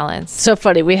a balance. So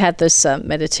funny. We had this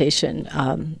meditation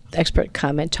expert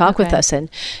come and talk with us, and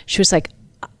she was like,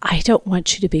 I don't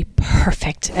want you to be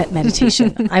perfect at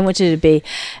meditation. I want you to be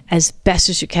as best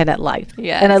as you can at life.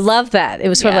 Yes. And I love that. It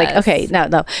was sort of like, okay,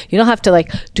 no, you don't have to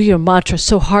do your mantra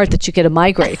so hard that you get a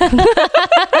migraine.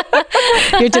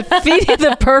 You're defeating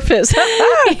the purpose.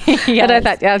 And I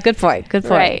thought, yeah, good point.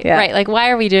 Right, yeah. right. Like, why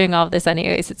are we doing all of this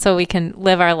anyways? It's so we can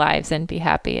live our lives and be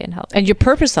happy and healthy. And your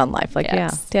purpose on life.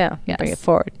 Yes. Bring it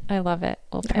forward. I love it.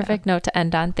 Well, perfect note to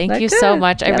end on. Thank you so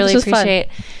much. I really appreciate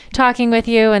talking with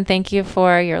you, and thank you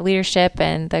for your leadership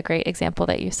and the great example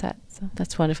that you set. So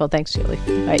that's wonderful. Thanks, Julie.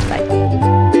 All right, bye.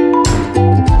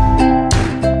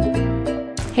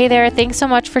 Hey there, thanks so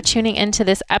much for tuning into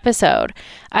this episode.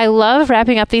 I love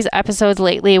wrapping up these episodes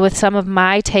lately with some of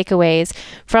my takeaways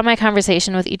from my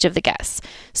conversation with each of the guests.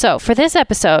 So for this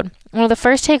episode, one of the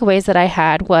first takeaways that I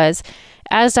had was,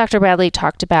 as Dr. Bradley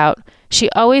talked about, she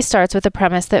always starts with the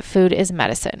premise that food is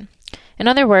medicine. In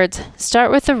other words,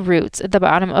 start with the roots at the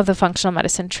bottom of the functional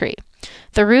medicine tree.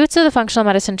 The roots of the functional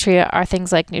medicine tree are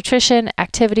things like nutrition,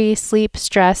 activity, sleep,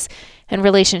 stress, and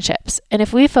relationships. And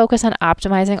if we focus on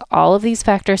optimizing all of these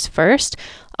factors first,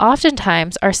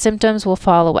 oftentimes our symptoms will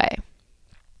fall away.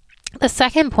 The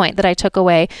second point that I took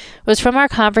away was from our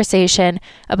conversation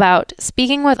about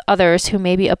speaking with others who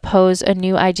maybe oppose a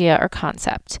new idea or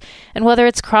concept. And whether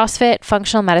it's CrossFit,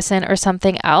 functional medicine, or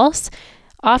something else,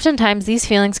 oftentimes these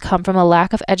feelings come from a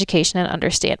lack of education and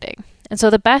understanding. And so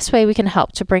the best way we can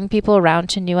help to bring people around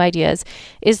to new ideas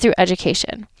is through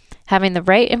education. Having the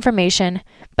right information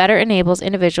better enables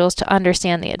individuals to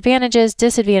understand the advantages,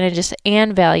 disadvantages,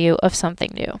 and value of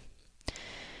something new.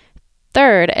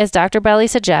 Third, as Dr. Bradley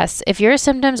suggests, if your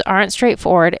symptoms aren't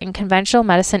straightforward and conventional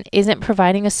medicine isn't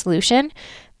providing a solution,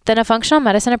 then a functional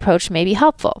medicine approach may be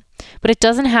helpful. But it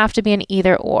doesn't have to be an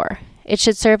either or. It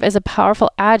should serve as a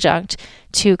powerful adjunct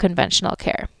to conventional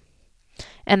care.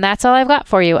 And that's all I've got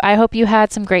for you. I hope you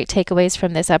had some great takeaways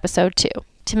from this episode too.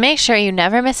 To make sure you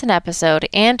never miss an episode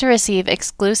and to receive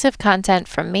exclusive content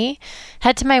from me,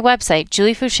 head to my website,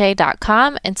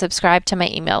 juliefoucher.com, and subscribe to my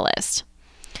email list.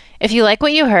 If you like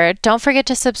what you heard, don't forget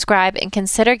to subscribe and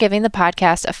consider giving the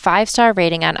podcast a 5-star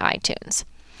rating on iTunes.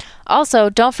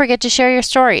 Also, don't forget to share your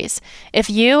stories. If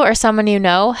you or someone you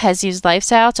know has used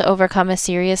lifestyle to overcome a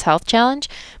serious health challenge,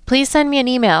 please send me an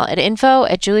email at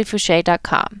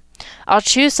info@juliefoucher.com. I'll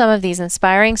choose some of these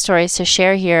inspiring stories to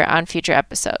share here on future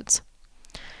episodes.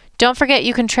 Don't forget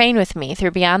you can train with me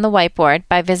through Beyond the Whiteboard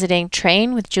by visiting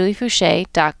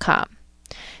trainwithjuliefoucher.com.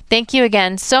 Thank you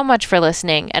again so much for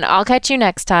listening, and I'll catch you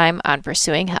next time on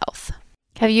Pursuing Health.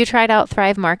 Have you tried out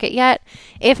Thrive Market yet?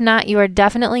 If not, you are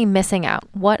definitely missing out.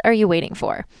 What are you waiting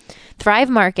for? Thrive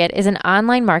Market is an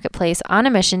online marketplace on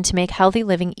a mission to make healthy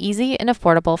living easy and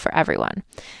affordable for everyone.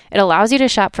 It allows you to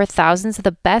shop for thousands of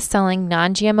the best-selling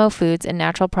non-GMO foods and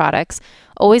natural products,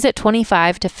 always at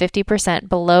 25 to 50%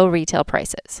 below retail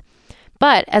prices.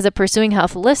 But as a Pursuing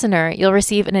Health listener, you'll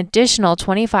receive an additional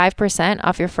 25%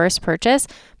 off your first purchase,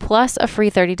 plus a free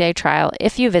 30-day trial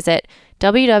if you visit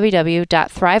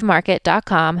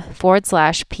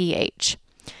www.thrivemarket.com/ph.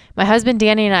 My husband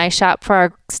Danny and I shop for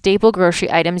our staple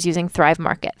grocery items using Thrive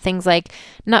Market. Things like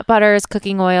nut butters,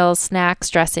 cooking oils, snacks,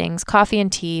 dressings, coffee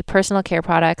and tea, personal care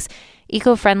products,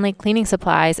 eco-friendly cleaning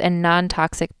supplies, and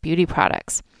non-toxic beauty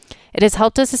products. It has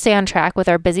helped us to stay on track with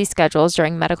our busy schedules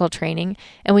during medical training,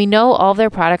 and we know all of their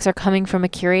products are coming from a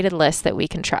curated list that we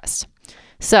can trust.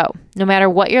 So, no matter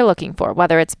what you're looking for,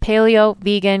 whether it's paleo,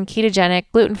 vegan, ketogenic,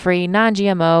 gluten-free,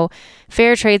 non-GMO,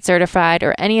 fair trade certified,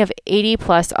 or any of 80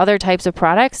 plus other types of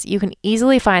products, you can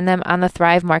easily find them on the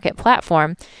Thrive Market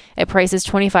platform at prices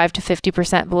 25 to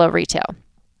 50% below retail.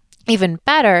 Even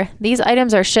better, these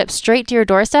items are shipped straight to your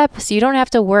doorstep, so you don't have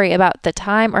to worry about the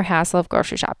time or hassle of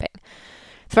grocery shopping.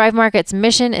 Thrive Market's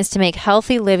mission is to make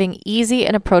healthy living easy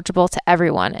and approachable to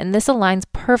everyone, and this aligns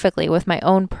perfectly with my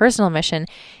own personal mission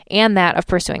and that of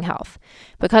Pursuing Health.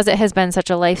 Because it has been such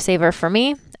a lifesaver for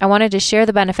me, I wanted to share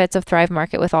the benefits of Thrive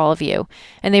Market with all of you,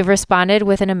 and they've responded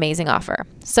with an amazing offer.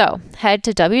 So head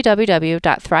to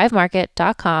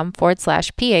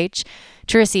www.thrivemarket.com/ph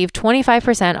to receive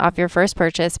 25% off your first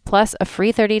purchase plus a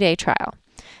free 30-day trial.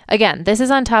 Again, this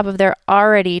is on top of their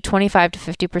already 25 to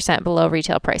 50% below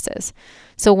retail prices.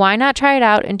 So why not try it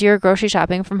out and do your grocery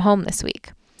shopping from home this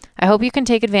week? I hope you can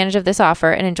take advantage of this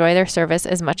offer and enjoy their service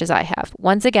as much as I have.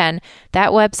 Once again,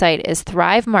 that website is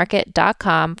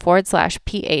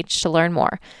thrivemarket.com/ph to learn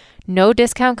more. No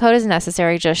discount code is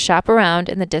necessary, just shop around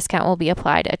and the discount will be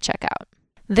applied at checkout.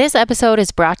 This episode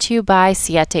is brought to you by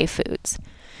Siete Foods.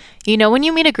 You know when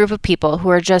you meet a group of people who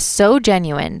are just so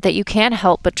genuine that you can't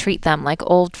help but treat them like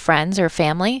old friends or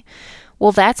family?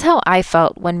 Well, that's how I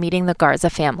felt when meeting the Garza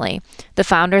family, the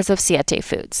founders of Siete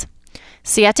Foods.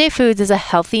 Siete Foods is a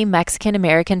healthy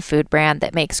Mexican-American food brand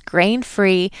that makes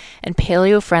grain-free and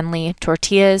paleo-friendly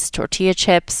tortillas, tortilla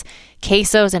chips,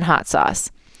 quesos, and hot sauce.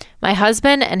 My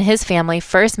husband and his family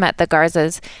first met the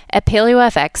Garzas at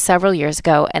PaleoFX several years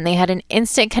ago, and they had an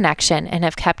instant connection and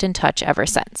have kept in touch ever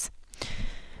since.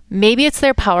 Maybe it's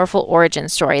their powerful origin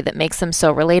story that makes them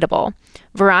so relatable.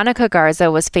 Veronica Garza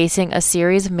was facing a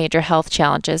series of major health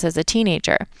challenges as a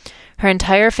teenager. Her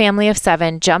entire family of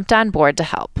 7 jumped on board to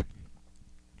help.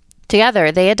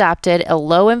 Together, they adopted a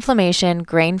low-inflammation,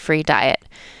 grain-free diet.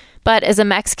 But as a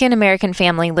Mexican-American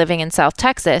family living in South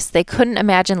Texas, they couldn't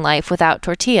imagine life without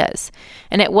tortillas.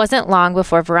 And it wasn't long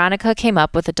before Veronica came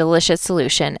up with a delicious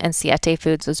solution and Siete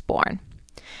Foods was born.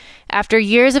 After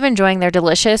years of enjoying their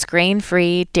delicious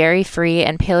grain-free, dairy-free,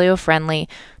 and paleo-friendly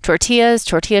tortillas,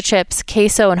 tortilla chips,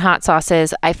 queso, and hot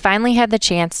sauces, I finally had the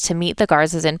chance to meet the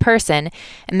Garzas in person,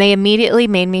 and they immediately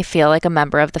made me feel like a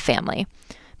member of the family.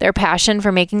 Their passion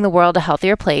for making the world a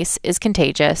healthier place is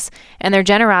contagious, and their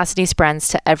generosity spreads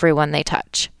to everyone they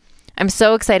touch. I'm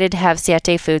so excited to have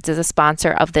Siete Foods as a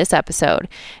sponsor of this episode,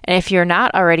 and if you're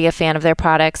not already a fan of their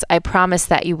products, I promise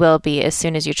that you will be as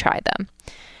soon as you try them.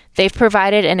 They've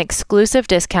provided an exclusive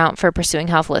discount for Pursuing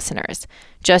Health listeners.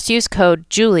 Just use code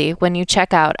JULIE when you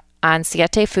check out on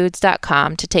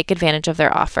sietefoods.com to take advantage of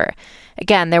their offer.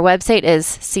 Again, their website is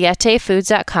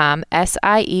sietefoods.com,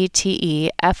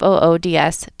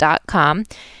 sietefoods.com,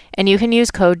 and you can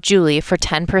use code JULIE for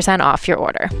 10% off your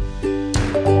order.